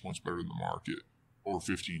 500 basis points better than the market over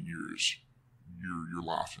 15 years, you're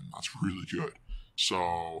laughing. That's really good.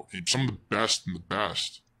 So some of the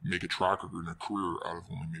best make a track record in a career out of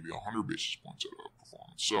only maybe 100 basis points out of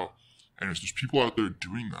performance. So, anyways, there's people out there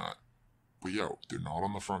doing that, but yeah, they're not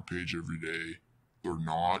on the front page every day. They're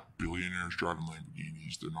not billionaires driving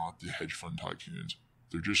Lamborghinis. They're not the hedge fund tycoons.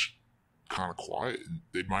 They're just kind of quiet, and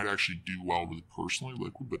they might actually do well with it personally,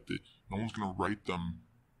 liquid, but no one's going to write them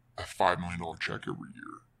a $5 million check every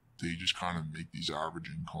year. They just kind of make these average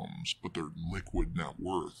incomes, but their liquid net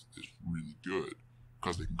worth is really good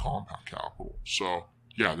because they can compound capital. So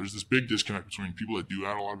yeah, there's this big disconnect between people that do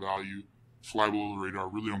add a lot of value, fly below the radar,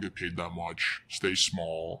 really don't get paid that much, stay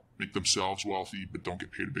small, make themselves wealthy, but don't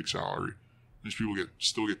get paid a big salary. These people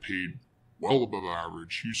still get paid well above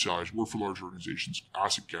average, huge salaries, work for large organizations,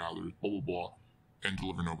 asset gatherers, blah, blah, blah, and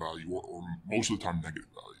deliver no value, or most of the time negative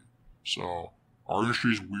value. So our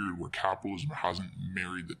industry is weird where capitalism hasn't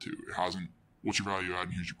married the two. It hasn't, what's your value add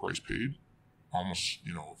and here's your price paid. Almost,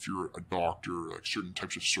 if you're a doctor, like certain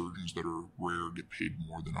types of surgeons that are rare get paid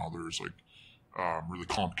more than others, like really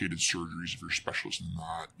complicated surgeries, if you're a specialist in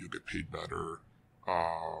that, you'll get paid better.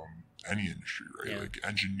 Any industry, right? Yeah. Like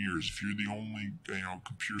engineers, if you're the only,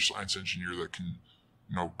 computer science engineer that can,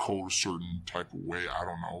 code a certain type of way, I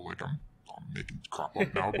don't know, like I'm making crap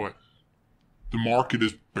up now, but the market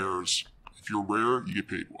is bears. If you're rare, you get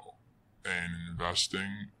paid well. And in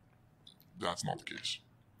investing, that's not the case.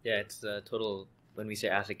 Yeah, it's a total. When we say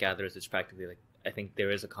asset gatherers, it's practically like, I think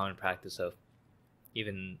there is a common practice of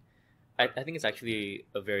even. I think it's actually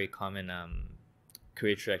a very common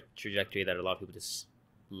career trajectory that a lot of people just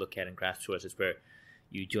look at and grasp towards. Is where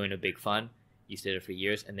you join a big fund, you stay there for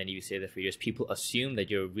years, and then you stay there for years. People assume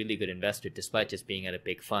that you're a really good investor despite just being at a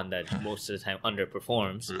big fund that most of the time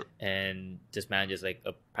underperforms and just manages like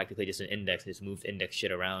practically just an index. It just moves index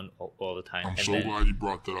shit around all the time. I'm so glad you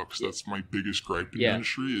brought that up, because that's my biggest gripe in the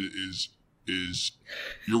industry is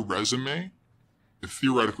your resume. If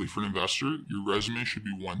theoretically, for an investor, your resume should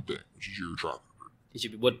be one thing, which is your track record. It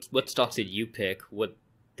should be what stocks did you pick? What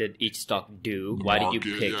did each stock do? Why did you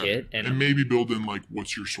pick it? And maybe build in like,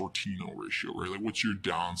 what's your Sortino ratio, right? Like, what's your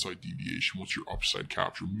downside deviation? What's your upside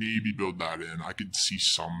capture? Maybe build that in. I could see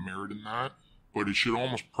some merit in that, but it should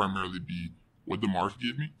almost primarily be, what the market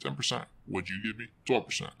give me? 10%. What'd you give me?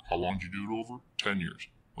 12%. How long did you do it over? 10 years.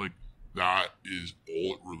 Like, that is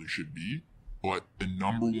all it really should be. But the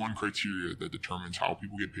number one criteria that determines how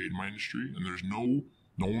people get paid in my industry, and there's no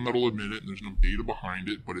one that'll admit it, and there's no data behind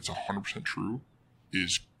it, but it's 100% true,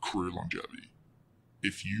 is career longevity.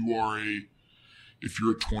 If you're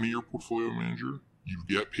a 20-year portfolio manager, you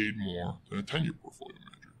get paid more than a 10-year portfolio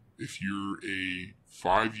manager. If you're a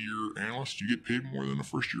 5-year analyst, you get paid more than a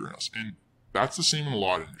first-year analyst. And that's the same in a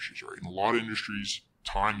lot of industries, right? In a lot of industries,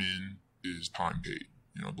 time in is time paid.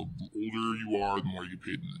 You know, the older you are, the more you get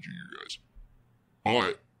paid than the junior guys.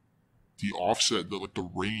 But the offset, the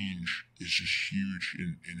range is just huge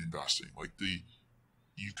in investing. Like,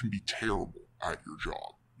 you can be terrible at your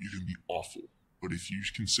job. You can be awful. But if you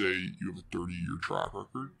can say you have a 30-year track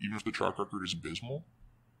record, even if the track record is abysmal,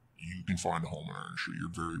 you can find a home in our industry.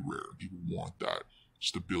 You're very rare. People want that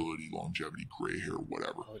stability, longevity, gray hair,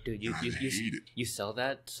 whatever. Oh, dude, you hate it. You sell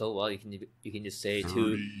that so well. You can just say 30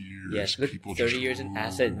 to years, look, people 30 just, years in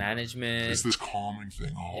asset management. It's this calming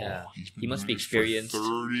thing. Oh, yeah. He must be doing this experienced. for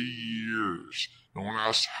 30 years. No one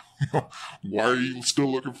asks, why are you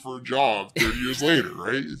still looking for a job 30 years later,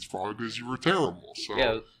 right? It's probably because you were terrible.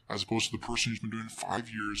 So, as opposed to the person who's been doing it 5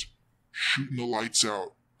 years, shooting the lights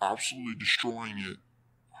out, absolutely destroying it,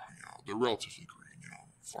 they're relatively green,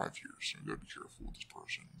 5 years. You gotta be careful with this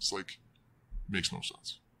person. It's like, it makes no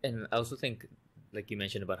sense. And I also think, like you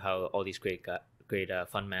mentioned about how all these great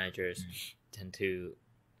fund managers tend to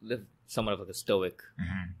live somewhat of like a stoic,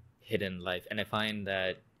 hidden life. And I find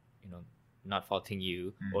that, not faulting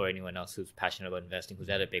you or anyone else who's passionate about investing, who's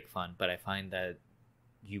at a big fund, but I find that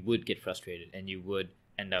you would get frustrated and you would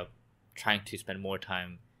end up trying to spend more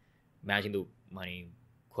time managing the money,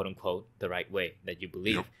 quote unquote, the right way that you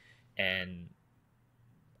believe. Yep. And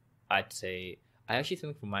I'd say, I actually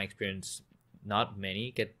think from my experience, not many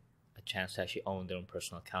get a chance to actually own their own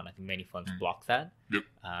personal account. I think many funds block that. Yep.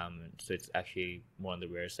 So it's actually more on the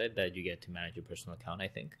rare side that you get to manage your personal account, I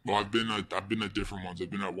think. Well, I've been at different ones. I've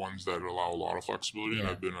been at ones that allow a lot of flexibility, and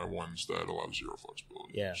I've been at ones that allow zero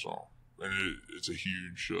flexibility. Yeah. So, and it's a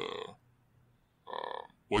huge.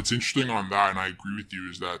 What's interesting on that, and I agree with you,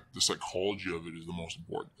 is that the psychology of it is the most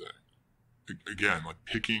important thing. Again, like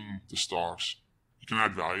picking the stocks, you can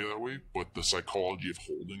add value that way, but the psychology of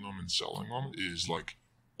holding them and selling them is like,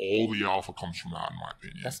 all the alpha comes from that, in my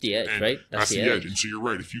opinion. That's the edge, and right? That's the edge. And so you're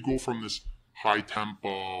right. If you go from this high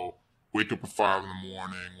tempo, wake up at 5 a.m,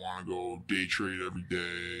 want to go day trade every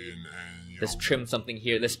day, and let's trim something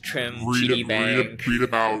here. Let's trim read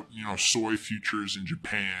about soy futures in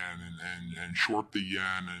Japan and short the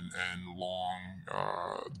yen and long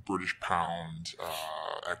the British pound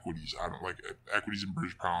equities. I don't like equities in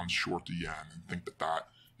British pounds, short the yen, and think that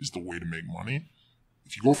is the way to make money.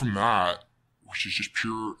 If you go from that, which is just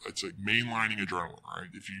pure, it's like mainlining adrenaline, right?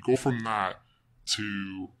 If you go from that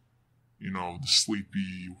to the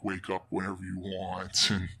sleepy wake up whenever you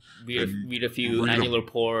want and read a few annual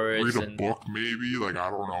reports, read a book maybe, like, I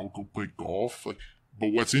don't know, go play golf. Like,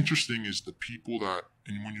 but what's interesting is the people that,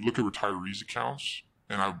 and when you look at retirees accounts,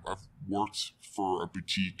 and I've worked for a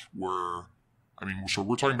boutique where, so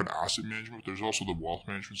we're talking about asset management, but there's also the wealth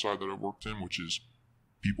management side that I've worked in, which is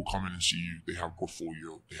people come in and see you, they have a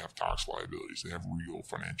portfolio, they have tax liabilities, they have real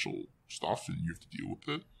financial stuff, and you have to deal with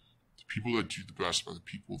it. The people that do the best are the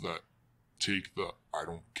people that take the I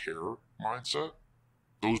don't care mindset.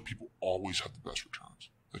 Those people always have the best returns.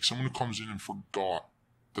 Like someone who comes in and forgot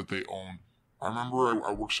that they own. I remember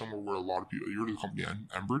I worked somewhere where a lot of people, you heard of the company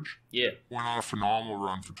Enbridge? Yeah. Went on a phenomenal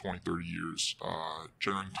run for 20, 30 years,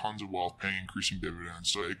 generating tons of wealth, paying increasing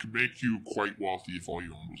dividends. So it could make you quite wealthy if all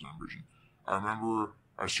you owned was Enbridge. And I remember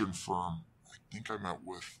at a certain firm, I think I met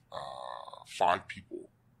with 5 people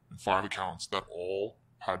and 5 accountants that all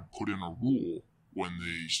had put in a rule when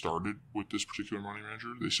they started with this particular money manager.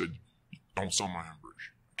 They said, don't sell my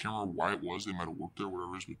Enbridge. I can't remember why it was. They might have worked there,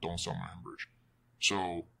 whatever it is, but don't sell my Enbridge.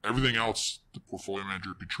 So everything else the portfolio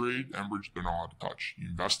manager could trade, Enbridge, they're not allowed to touch. You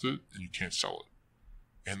invest it and you can't sell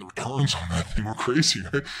it. And the returns on that thing were crazy,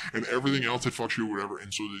 right? And everything else had fluctuated, whatever.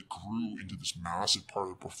 And so they grew into this massive part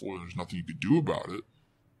of the portfolio. There's nothing you could do about it.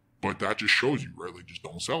 But that just shows you, right? Like, just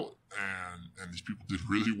don't sell it. And these people did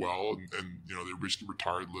really well. And you know, they were basically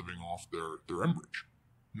retired living off their Enbridge.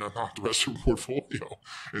 Not the rest of the portfolio.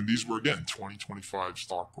 And these were, again, 2025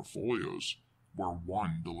 stock portfolios where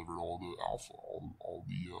one delivered all the alpha, all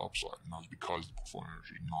the upside. And that was because the portfolio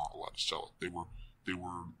manager was not allowed to sell it. They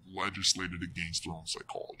were legislated against their own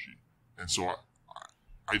psychology. And so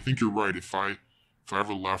I think you're right. If I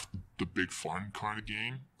ever left the big fund kind of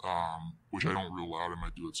game, which I don't rule out, I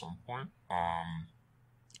might do at some point,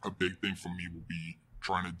 a big thing for me will be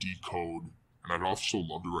trying to decode, and I'd also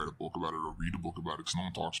love to write a book about it or read a book about it because no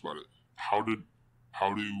one talks about it, how to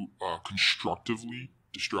constructively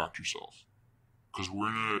distract yourself. Because we're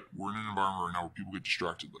in an environment right now where people get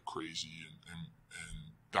distracted like crazy, and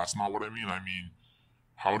that's not what I mean. I mean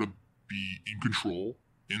how to be in control,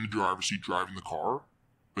 in the driver's seat, driving the car,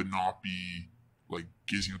 but not be like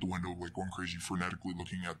gazing out the window, like going crazy, frenetically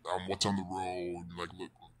looking at what's on the road, like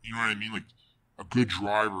look, you know what I mean? Like a good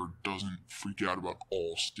driver doesn't freak out about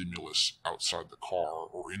all stimulus outside the car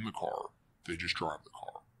or in the car. They just drive the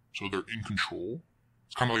car, so they're in control.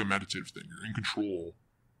 It's kind of like a meditative thing. You're in control,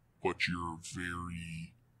 but you're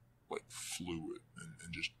very like fluid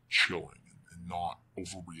and just chilling and not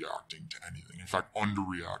overreacting to anything. In fact,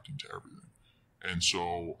 underreacting to everything. And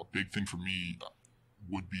so a big thing for me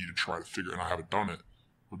would be to try to figure, and I haven't done it,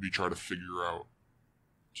 would be try to figure out,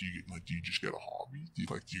 do you just get a hobby? Do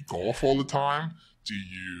you golf all the time? Do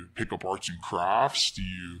you pick up arts and crafts? Do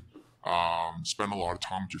you spend a lot of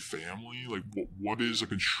time with your family? Like what is a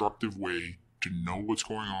constructive way to know what's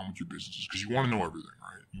going on with your businesses? Because you want to know everything,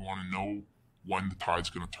 right? You want to know when the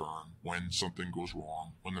tide's going to turn, when something goes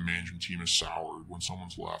wrong, when the management team is soured, when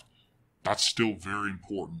someone's left. That's still very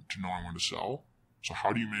important to knowing when to sell. So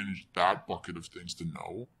how do you manage that bucket of things to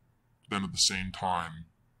know, then at the same time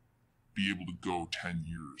be able to go 10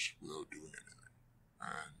 years without doing anything?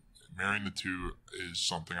 And marrying the two is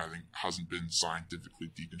something I think hasn't been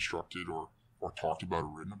scientifically deconstructed or talked about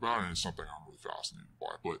or written about, and it's something I'm really fascinated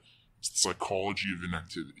by. But it's the psychology of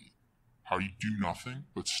inactivity. How do you do nothing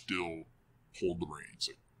but still hold the reins,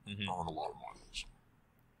 like earn a lot of money? So.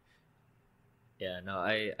 Yeah, no,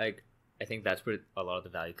 I think that's where a lot of the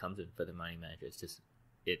value comes in for the money manager.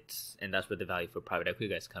 And that's where the value for private equity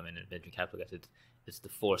guys come in and venture capital guys. It's the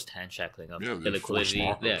forced hand shackling of the liquidity.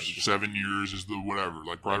 Yeah, 7 years is the whatever.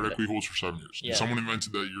 Like private equity holds for 7 years. Yeah. Someone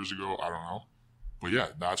invented that years ago. I don't know, but yeah,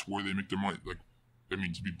 that's where they make their money. Like, I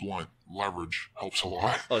mean, to be blunt, leverage helps a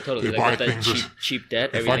lot. Oh, totally. They like buy things cheap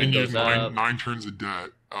debt. If I can use up. nine turns of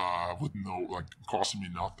debt with no costing me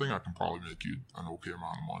nothing, I can probably make you an okay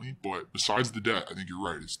amount of money. But besides the debt, I think you're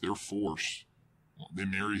right. It's their force. They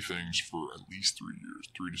marry things for at least 3 years,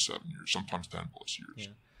 3 to 7 years, sometimes 10 plus years.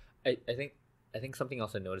 Yeah. I think something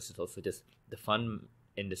else I noticed is also just the fund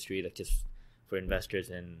industry, like just for investors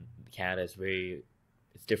in Canada,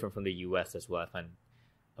 it's different from the US as well. I find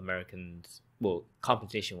Americans, well,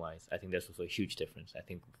 compensation wise, I think there's also a huge difference. I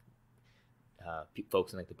think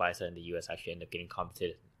folks in like the buy side in the US actually end up getting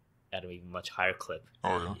compensated at an even much higher clip.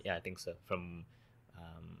 Oh yeah. Yeah, I think so. From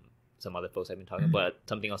some other folks I've been talking about.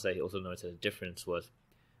 Something else I also noticed as a difference was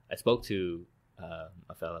I spoke to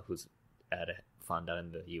a fella who's at a fund out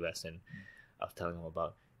in the US, and I was telling him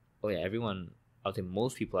about, everyone, I would say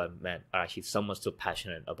most people I've met are actually somewhat still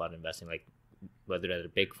passionate about investing, like whether they're a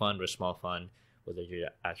big fund or a small fund, whether you're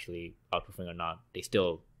actually outperforming or not, they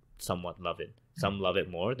still somewhat love it. Some love it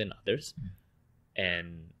more than others.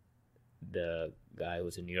 And the guy who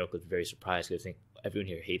was in New York was very surprised because I think everyone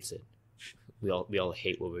here hates it. We all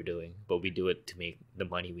hate what we're doing, but we do it to make the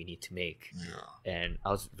money we need to make. Yeah. And I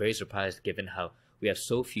was very surprised given how we have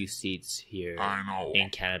so few seats here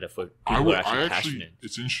in Canada for people who are actually passionate.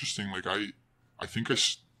 It's interesting. Like I think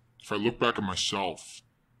if I look back at myself,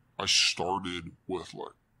 I started with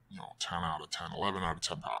 10 out of 10, 11 out of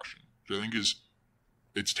 10 passion, which I think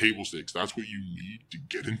it's table stakes. That's what you need to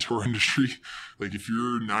get into our industry. Like if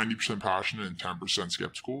you're 90% passionate and 10%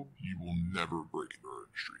 skeptical, you will never break into our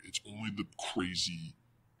industry. It's only the crazy,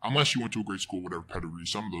 unless you went to a great school, whatever pedigree,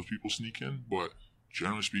 some of those people sneak in, but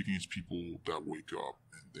generally speaking, it's people that wake up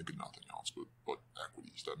and think of nothing else but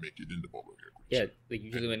equities that make it into public equities. Yeah, like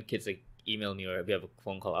usually when kids like email me or we have a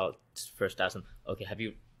phone call out, first ask them, okay, have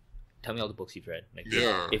you tell me all the books you've read. Like,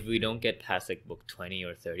 Yeah. if we don't get past like book 20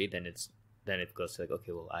 or 30, then it goes to like,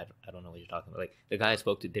 okay, well, I don't know what you're talking about. Like, the guy I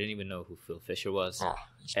spoke to didn't even know who Phil Fisher was. Oh,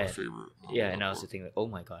 it's my favorite. And I was just thinking, like, oh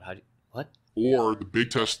my god, what? Or the big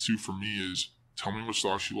test too for me is tell me what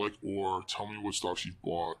stocks you like, or tell me what stocks you've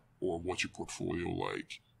bought, or what's your portfolio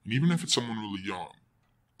like. And even if it's someone really young,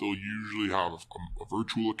 they'll usually have a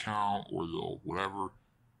virtual account, or they'll whatever.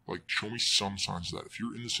 Like, show me some signs of that. If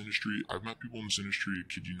you're in this industry, I've met people in this industry,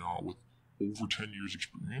 kid you not, with over 10 years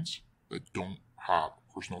experience that don't have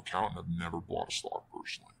a personal account and have never bought a stock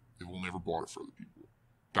personally. They've only ever bought it for other people.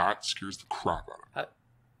 That scares the crap out of me.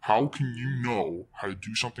 How can you know how to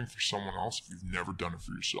do something for someone else if you've never done it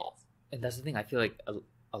for yourself? And that's the thing. I feel like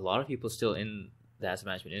a lot of people still in the asset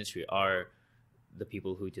management industry are the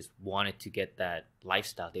people who just wanted to get that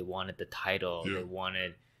lifestyle. They wanted the title. Yeah. They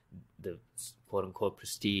wanted the quote unquote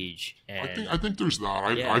prestige. And I think there's that.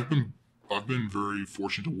 I've been very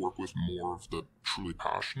fortunate to work with more of the truly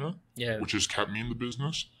passionate, which has kept me in the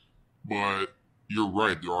business. But you're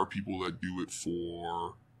right. There are people that do it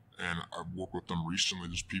for, and I've worked with them recently.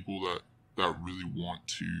 There's people that really want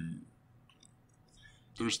to.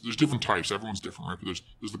 There's different types. Everyone's different, right? But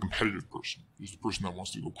there's the competitive person. There's the person that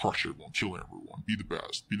wants to go crush everyone, kill everyone, be the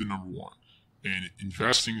best, be the number one. And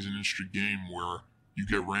investing is an industry game where you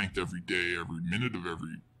get ranked every day, every minute of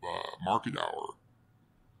every market hour,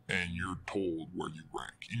 and you're told where you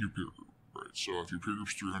rank in your peer group, right? So if your peer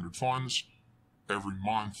group's 300 funds, every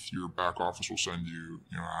month your back office will send you,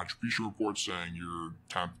 an attribution report saying you're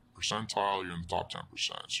 10th percentile, you're in the top 10%,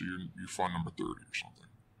 so you're fund number 30 or something.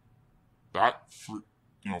 That for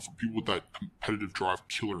people with that competitive drive,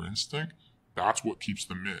 killer instinct, that's what keeps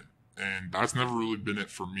them in, and that's never really been it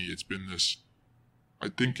for me. It's been this. I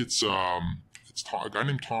think it's a guy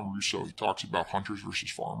named Tom Russo. He talks about hunters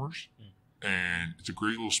versus farmers. And it's a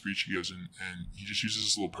great little speech he gives, and he just uses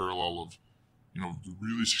this little parallel of, the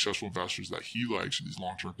really successful investors that he likes are these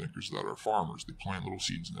long-term thinkers that are farmers. They plant little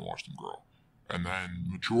seeds and they watch them grow. And then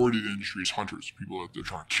the majority of the industry is hunters, people that they're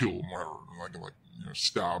trying to kill and whatever, like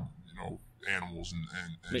stab, animals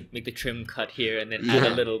and make the trim cut here and then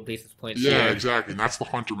add a little basis points here. Yeah, exactly. And that's the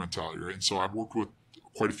hunter mentality, right? And so I've worked with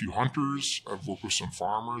quite a few hunters. I've worked with some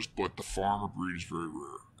farmers, but the farmer breed is very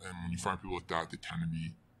rare. And when you find people like that, they tend to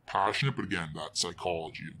be passionate, but again, that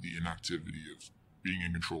psychology of the inactivity of being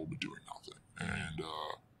in control but doing nothing. And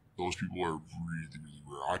those people are really, really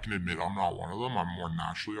rare. I can admit I'm not one of them. I'm more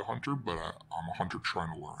naturally a hunter, but I'm a hunter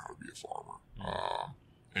trying to learn how to be a farmer.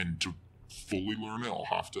 And to fully learn it, I'll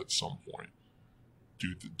have to at some point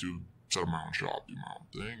set up my own shop, do my own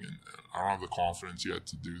thing. And I don't have the confidence yet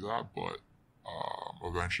to do that, but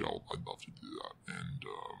eventually I'd love to do that. And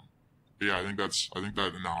yeah, I think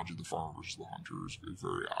that analogy of the farmer versus the hunter is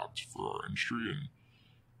very apt for our industry, and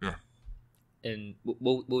yeah. And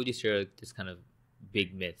what would you say are just kind of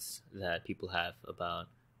big myths that people have about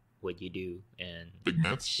what you do? And big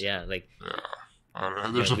myths? Yeah, like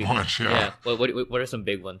there's a bunch. Yeah. What are some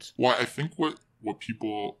big ones? Well, I think what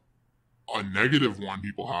people, a negative one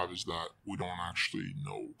people have is that we don't actually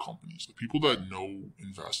know companies. The people that know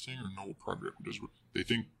investing or know what private equity does,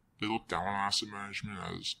 they look down on asset management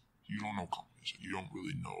as, you don't know companies. You don't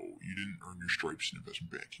really know. You didn't earn your stripes in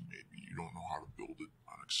investment banking, maybe. You don't know how to build it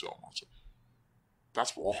on Excel.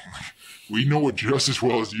 That's wrong. We know it just as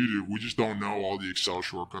well as you do. We just don't know all the Excel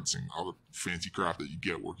shortcuts and all the fancy crap that you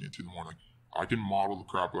get working into the morning. I can model the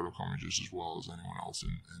crap out of companies just as well as anyone else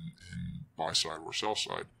in buy side or sell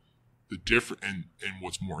side. The and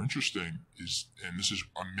what's more interesting is, and this is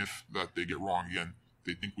a myth that they get wrong again,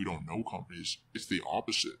 they think we don't know companies. It's the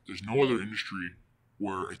opposite. There's no other industry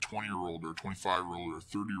where a 20-year-old or a 25-year-old or a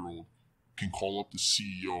 30-year-old can call up the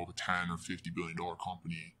CEO of a $10 or $50 billion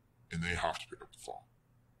company and they have to pick up the phone.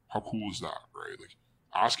 How cool is that, right? Like,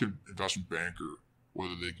 ask an investment banker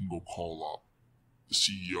whether they can go call up the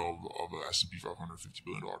CEO of a S&P 500 $50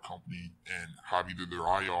 billion company and have either their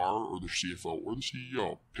IR or their CFO or the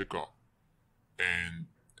CEO pick up. And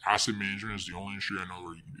asset management is the only industry I know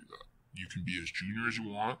where you can do that. You can be as junior as you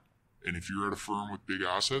want, and if you're at a firm with big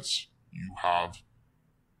assets, you have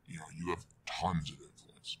tons of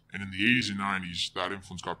influence. And in the 80s and 90s, that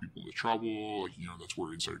influence got people into trouble. That's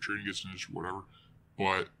where insider trading gets in, or whatever.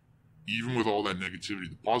 But even with all that negativity,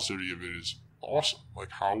 the positivity of it is awesome. Like,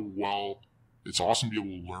 it's awesome to be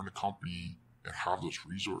able to learn a company and have those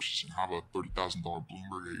resources and have a $30,000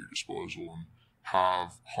 Bloomberg at your disposal and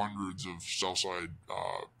have hundreds of sell-side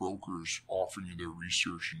brokers offering you their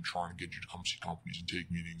research and trying to get you to come see companies and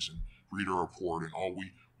take meetings and read a report. And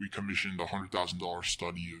we commissioned a $100,000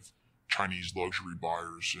 study of Chinese luxury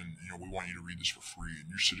buyers, and we want you to read this for free. And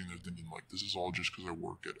you're sitting there thinking, like, this is all just because I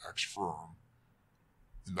work at X firm.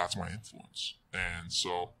 and that's my influence. And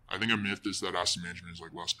so I think a myth is that asset management is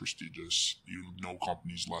like less prestigious. You know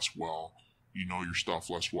companies less well. You know your stuff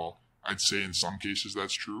less well. I'd say in some cases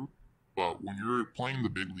that's true. But when you're playing the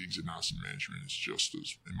big leagues in asset management, it's just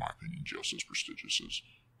as, in my opinion, just as prestigious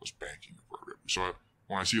as banking or private equity. So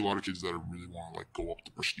when I see a lot of kids that really want to like go up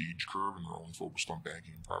the prestige curve and they're only focused on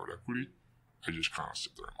banking and private equity, I just kind of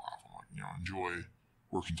sit there and laugh. I'm like, enjoy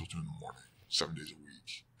working till 2 in the morning, 7 days a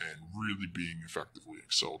week, and really being effectively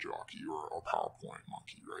Excel jockey or a PowerPoint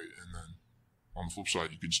monkey, right? And then on the flip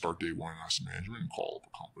side, you can start day one in asset management and call up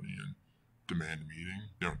a company and demand a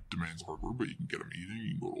meeting. Demand's a hard word, but you can get a meeting,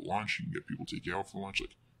 you can go to lunch, you can get people to take you out for lunch.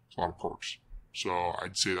 Like, it's a lot of perks. So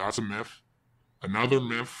I'd say that's a myth. Another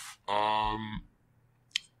myth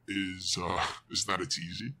is that it's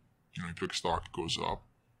easy. You pick a stock, it goes up.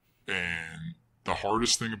 And the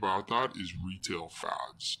hardest thing about that is retail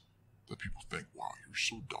fads. That people think, wow, you're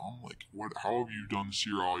so dumb. Like, how have you done this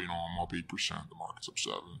year? Oh, I'm up 8%, the market's up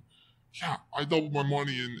 7%. Yeah, I doubled my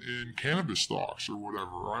money in cannabis stocks or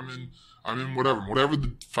whatever. I'm in whatever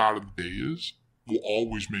the fad of the day is, will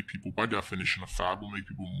always make people, by definition, a fad will make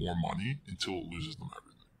people more money until it loses them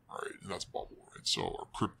everything, right? And that's bubble, right? So, or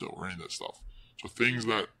crypto or any of that stuff. So things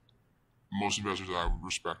that most investors I would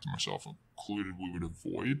respect, and myself included, we would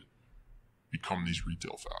avoid, become these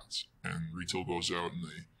retail fads. And retail goes out and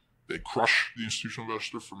they crush the institutional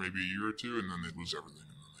investor for maybe a year or two, and then they lose everything,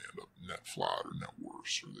 and then they end up net flat or net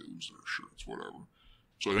worse, or they lose their shirts, whatever.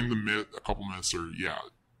 So I think a couple myths are,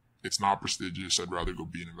 it's not prestigious. I'd rather go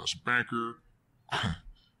be an investment banker.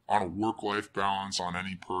 On a work-life balance, on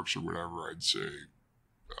any perks or whatever, I'd say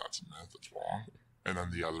that's a myth, that's wrong. And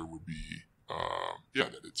then the other would be,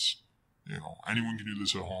 that it's, anyone can do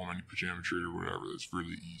this at home, any pajama trade or whatever, it's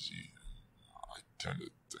really easy. I tend to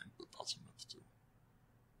think that that's a myth too.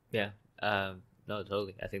 Yeah, no,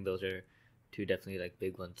 totally. I think those are two definitely like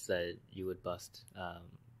big ones that you would bust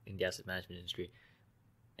in the asset management industry.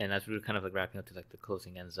 And as we were kind of like wrapping up to like the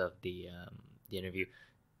closing ends of the interview,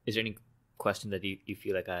 is there any question that you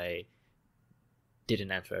feel like I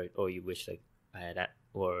didn't answer, or you wish like I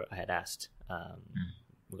had asked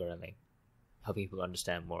regarding like helping people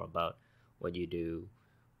understand more about what you do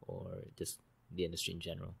or just the industry in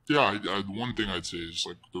general? Yeah, one thing I'd say is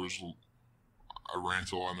like I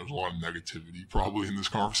rant a lot and there's a lot of negativity probably in this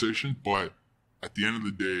conversation, but at the end of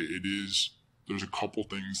the day, there's a couple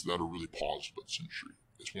things that are really positive about this industry.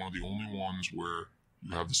 It's one of the only ones where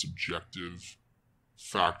you have this objective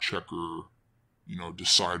fact checker,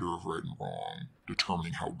 decider of right and wrong,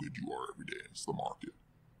 determining how good you are every day. It's the market.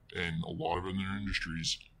 And a lot of other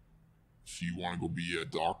industries, if you want to go be a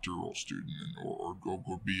doctoral student or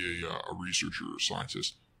go be a researcher or a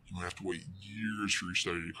scientist, you might have to wait years for your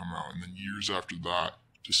study to come out, and then years after that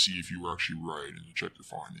to see if you were actually right and to check your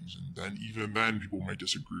findings. And then even then, people might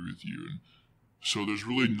disagree with you. And so there's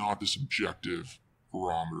really not this objective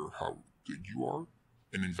barometer of how good you are.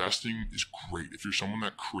 And investing is great. If you're someone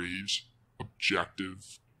that craves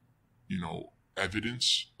objective,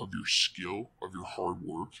 evidence of your skill, of your hard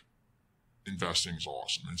work, investing is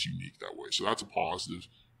awesome. And it's unique that way. So that's a positive.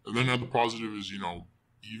 And then another positive is,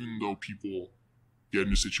 even though people get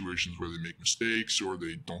into situations where they make mistakes or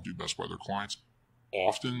they don't do best by their clients,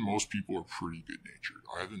 often most people are pretty good natured.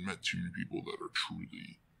 I haven't met too many people that are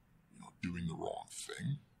truly, doing the wrong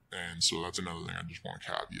thing. And so that's another thing I just want to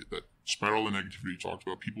caveat, that despite all the negativity you talked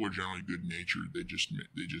about, people are generally good natured. They just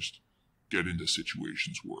get into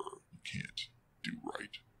situations where you can't do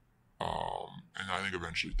right. And I think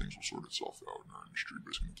eventually things will sort itself out in our industry,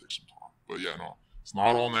 but it's going to take some time. But yeah, no, it's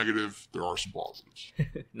not all negative. There are some positives.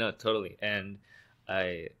 No, totally. And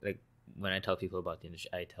when I tell people about the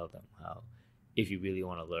industry, I tell them how if you really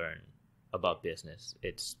want to learn about business,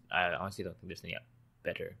 I honestly don't think there's any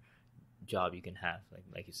better job you can have.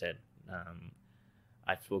 Like you said,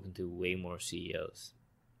 I've spoken to way more CEOs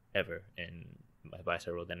ever in my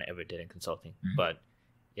buy-side role than I ever did in consulting. Mm-hmm. But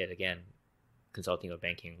yet again, consulting or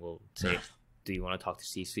banking will say, do you want to talk to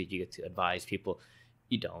C-suite? You get to advise people.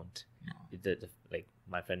 You don't. No. Like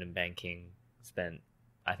my friend in banking spent,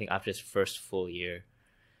 I think after his first full year,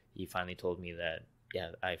 he finally told me that,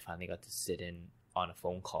 I finally got to sit in on a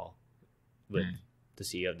phone call with the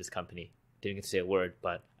CEO of this company. Didn't get to say a word,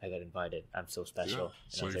 but I got invited. I'm so special. Yeah.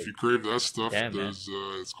 So if you crave that stuff, there's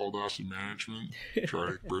it's called asset management.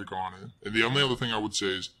 Try to break on it. And the only other thing I would say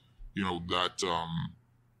is, that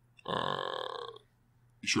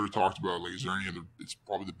you sort of talked about, like, is there any other, it's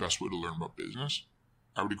probably the best way to learn about business.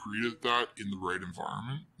 I would agree with that in the right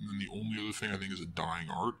environment. And then the only other thing I think is a dying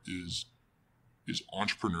art is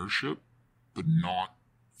entrepreneurship, but not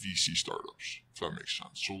VC startups, if that makes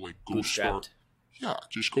sense. So like go start Yeah,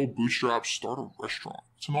 just go bootstrap, start a restaurant.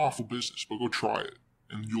 It's an awful business, but go try it.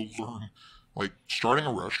 And you'll learn. Like, starting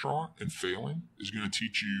a restaurant and failing is going to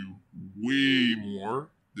teach you way more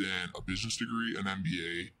than a business degree, an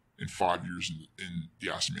MBA, and 5 years in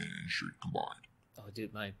the asset management industry combined. Oh,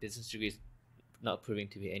 dude, my business degree is not proving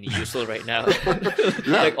to be any useful right now. Yeah.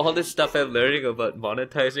 Like, all this stuff I'm learning about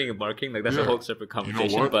monetizing and marketing, like, that's a whole separate conversation.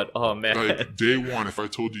 You know what? But, oh, man. Like, day one, if I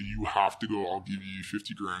told you have to go, I'll give you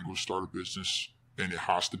 50 grand, go start a business, and it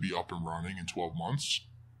has to be up and running in 12 months,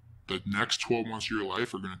 the next 12 months of your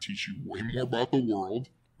life are going to teach you way more about the world,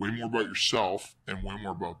 way more about yourself, and way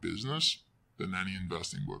more about business than any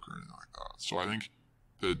investing book or anything like that. So I think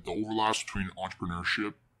the overlaps between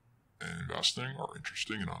entrepreneurship and investing are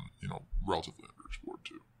interesting and relatively underexplored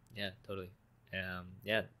too. Yeah, totally.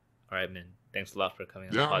 Yeah. All right, man. Thanks a lot for coming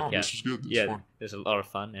on the podcast. No, this was good. This was fun. There's a lot of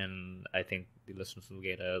fun, and I think the listeners will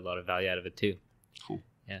get a lot of value out of it too. Cool.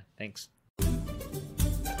 Yeah, thanks.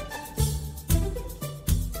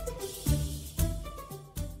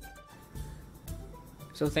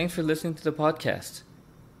 So thanks for listening to the podcast.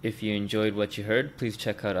 If you enjoyed what you heard, please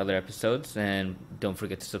check out other episodes, and don't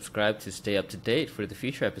forget to subscribe to stay up to date for the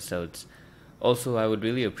future episodes. Also, I would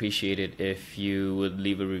really appreciate it if you would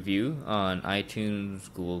leave a review on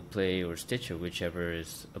iTunes, Google Play, or Stitcher, whichever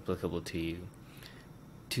is applicable to you.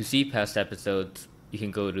 To see past episodes, you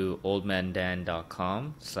can go to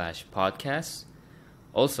oldmandan.com/podcasts.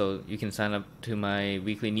 Also, you can sign up to my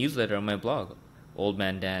weekly newsletter on my blog,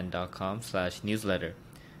 oldmandan.com/newsletter.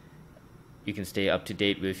 You can stay up to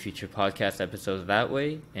date with future podcast episodes that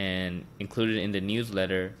way, and included in the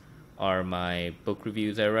newsletter are my book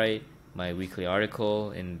reviews I write, my weekly article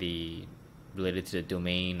related to the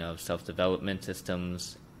domain of self-development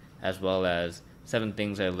systems, as well as 7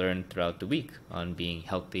 things I learned throughout the week on being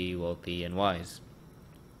healthy, wealthy, and wise.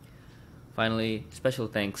 Finally, special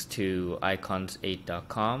thanks to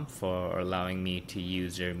icons8.com for allowing me to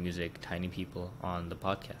use their music Tiny People on the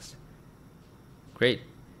podcast. Great.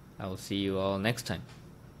 I will see you all next time.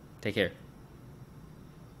 Take care.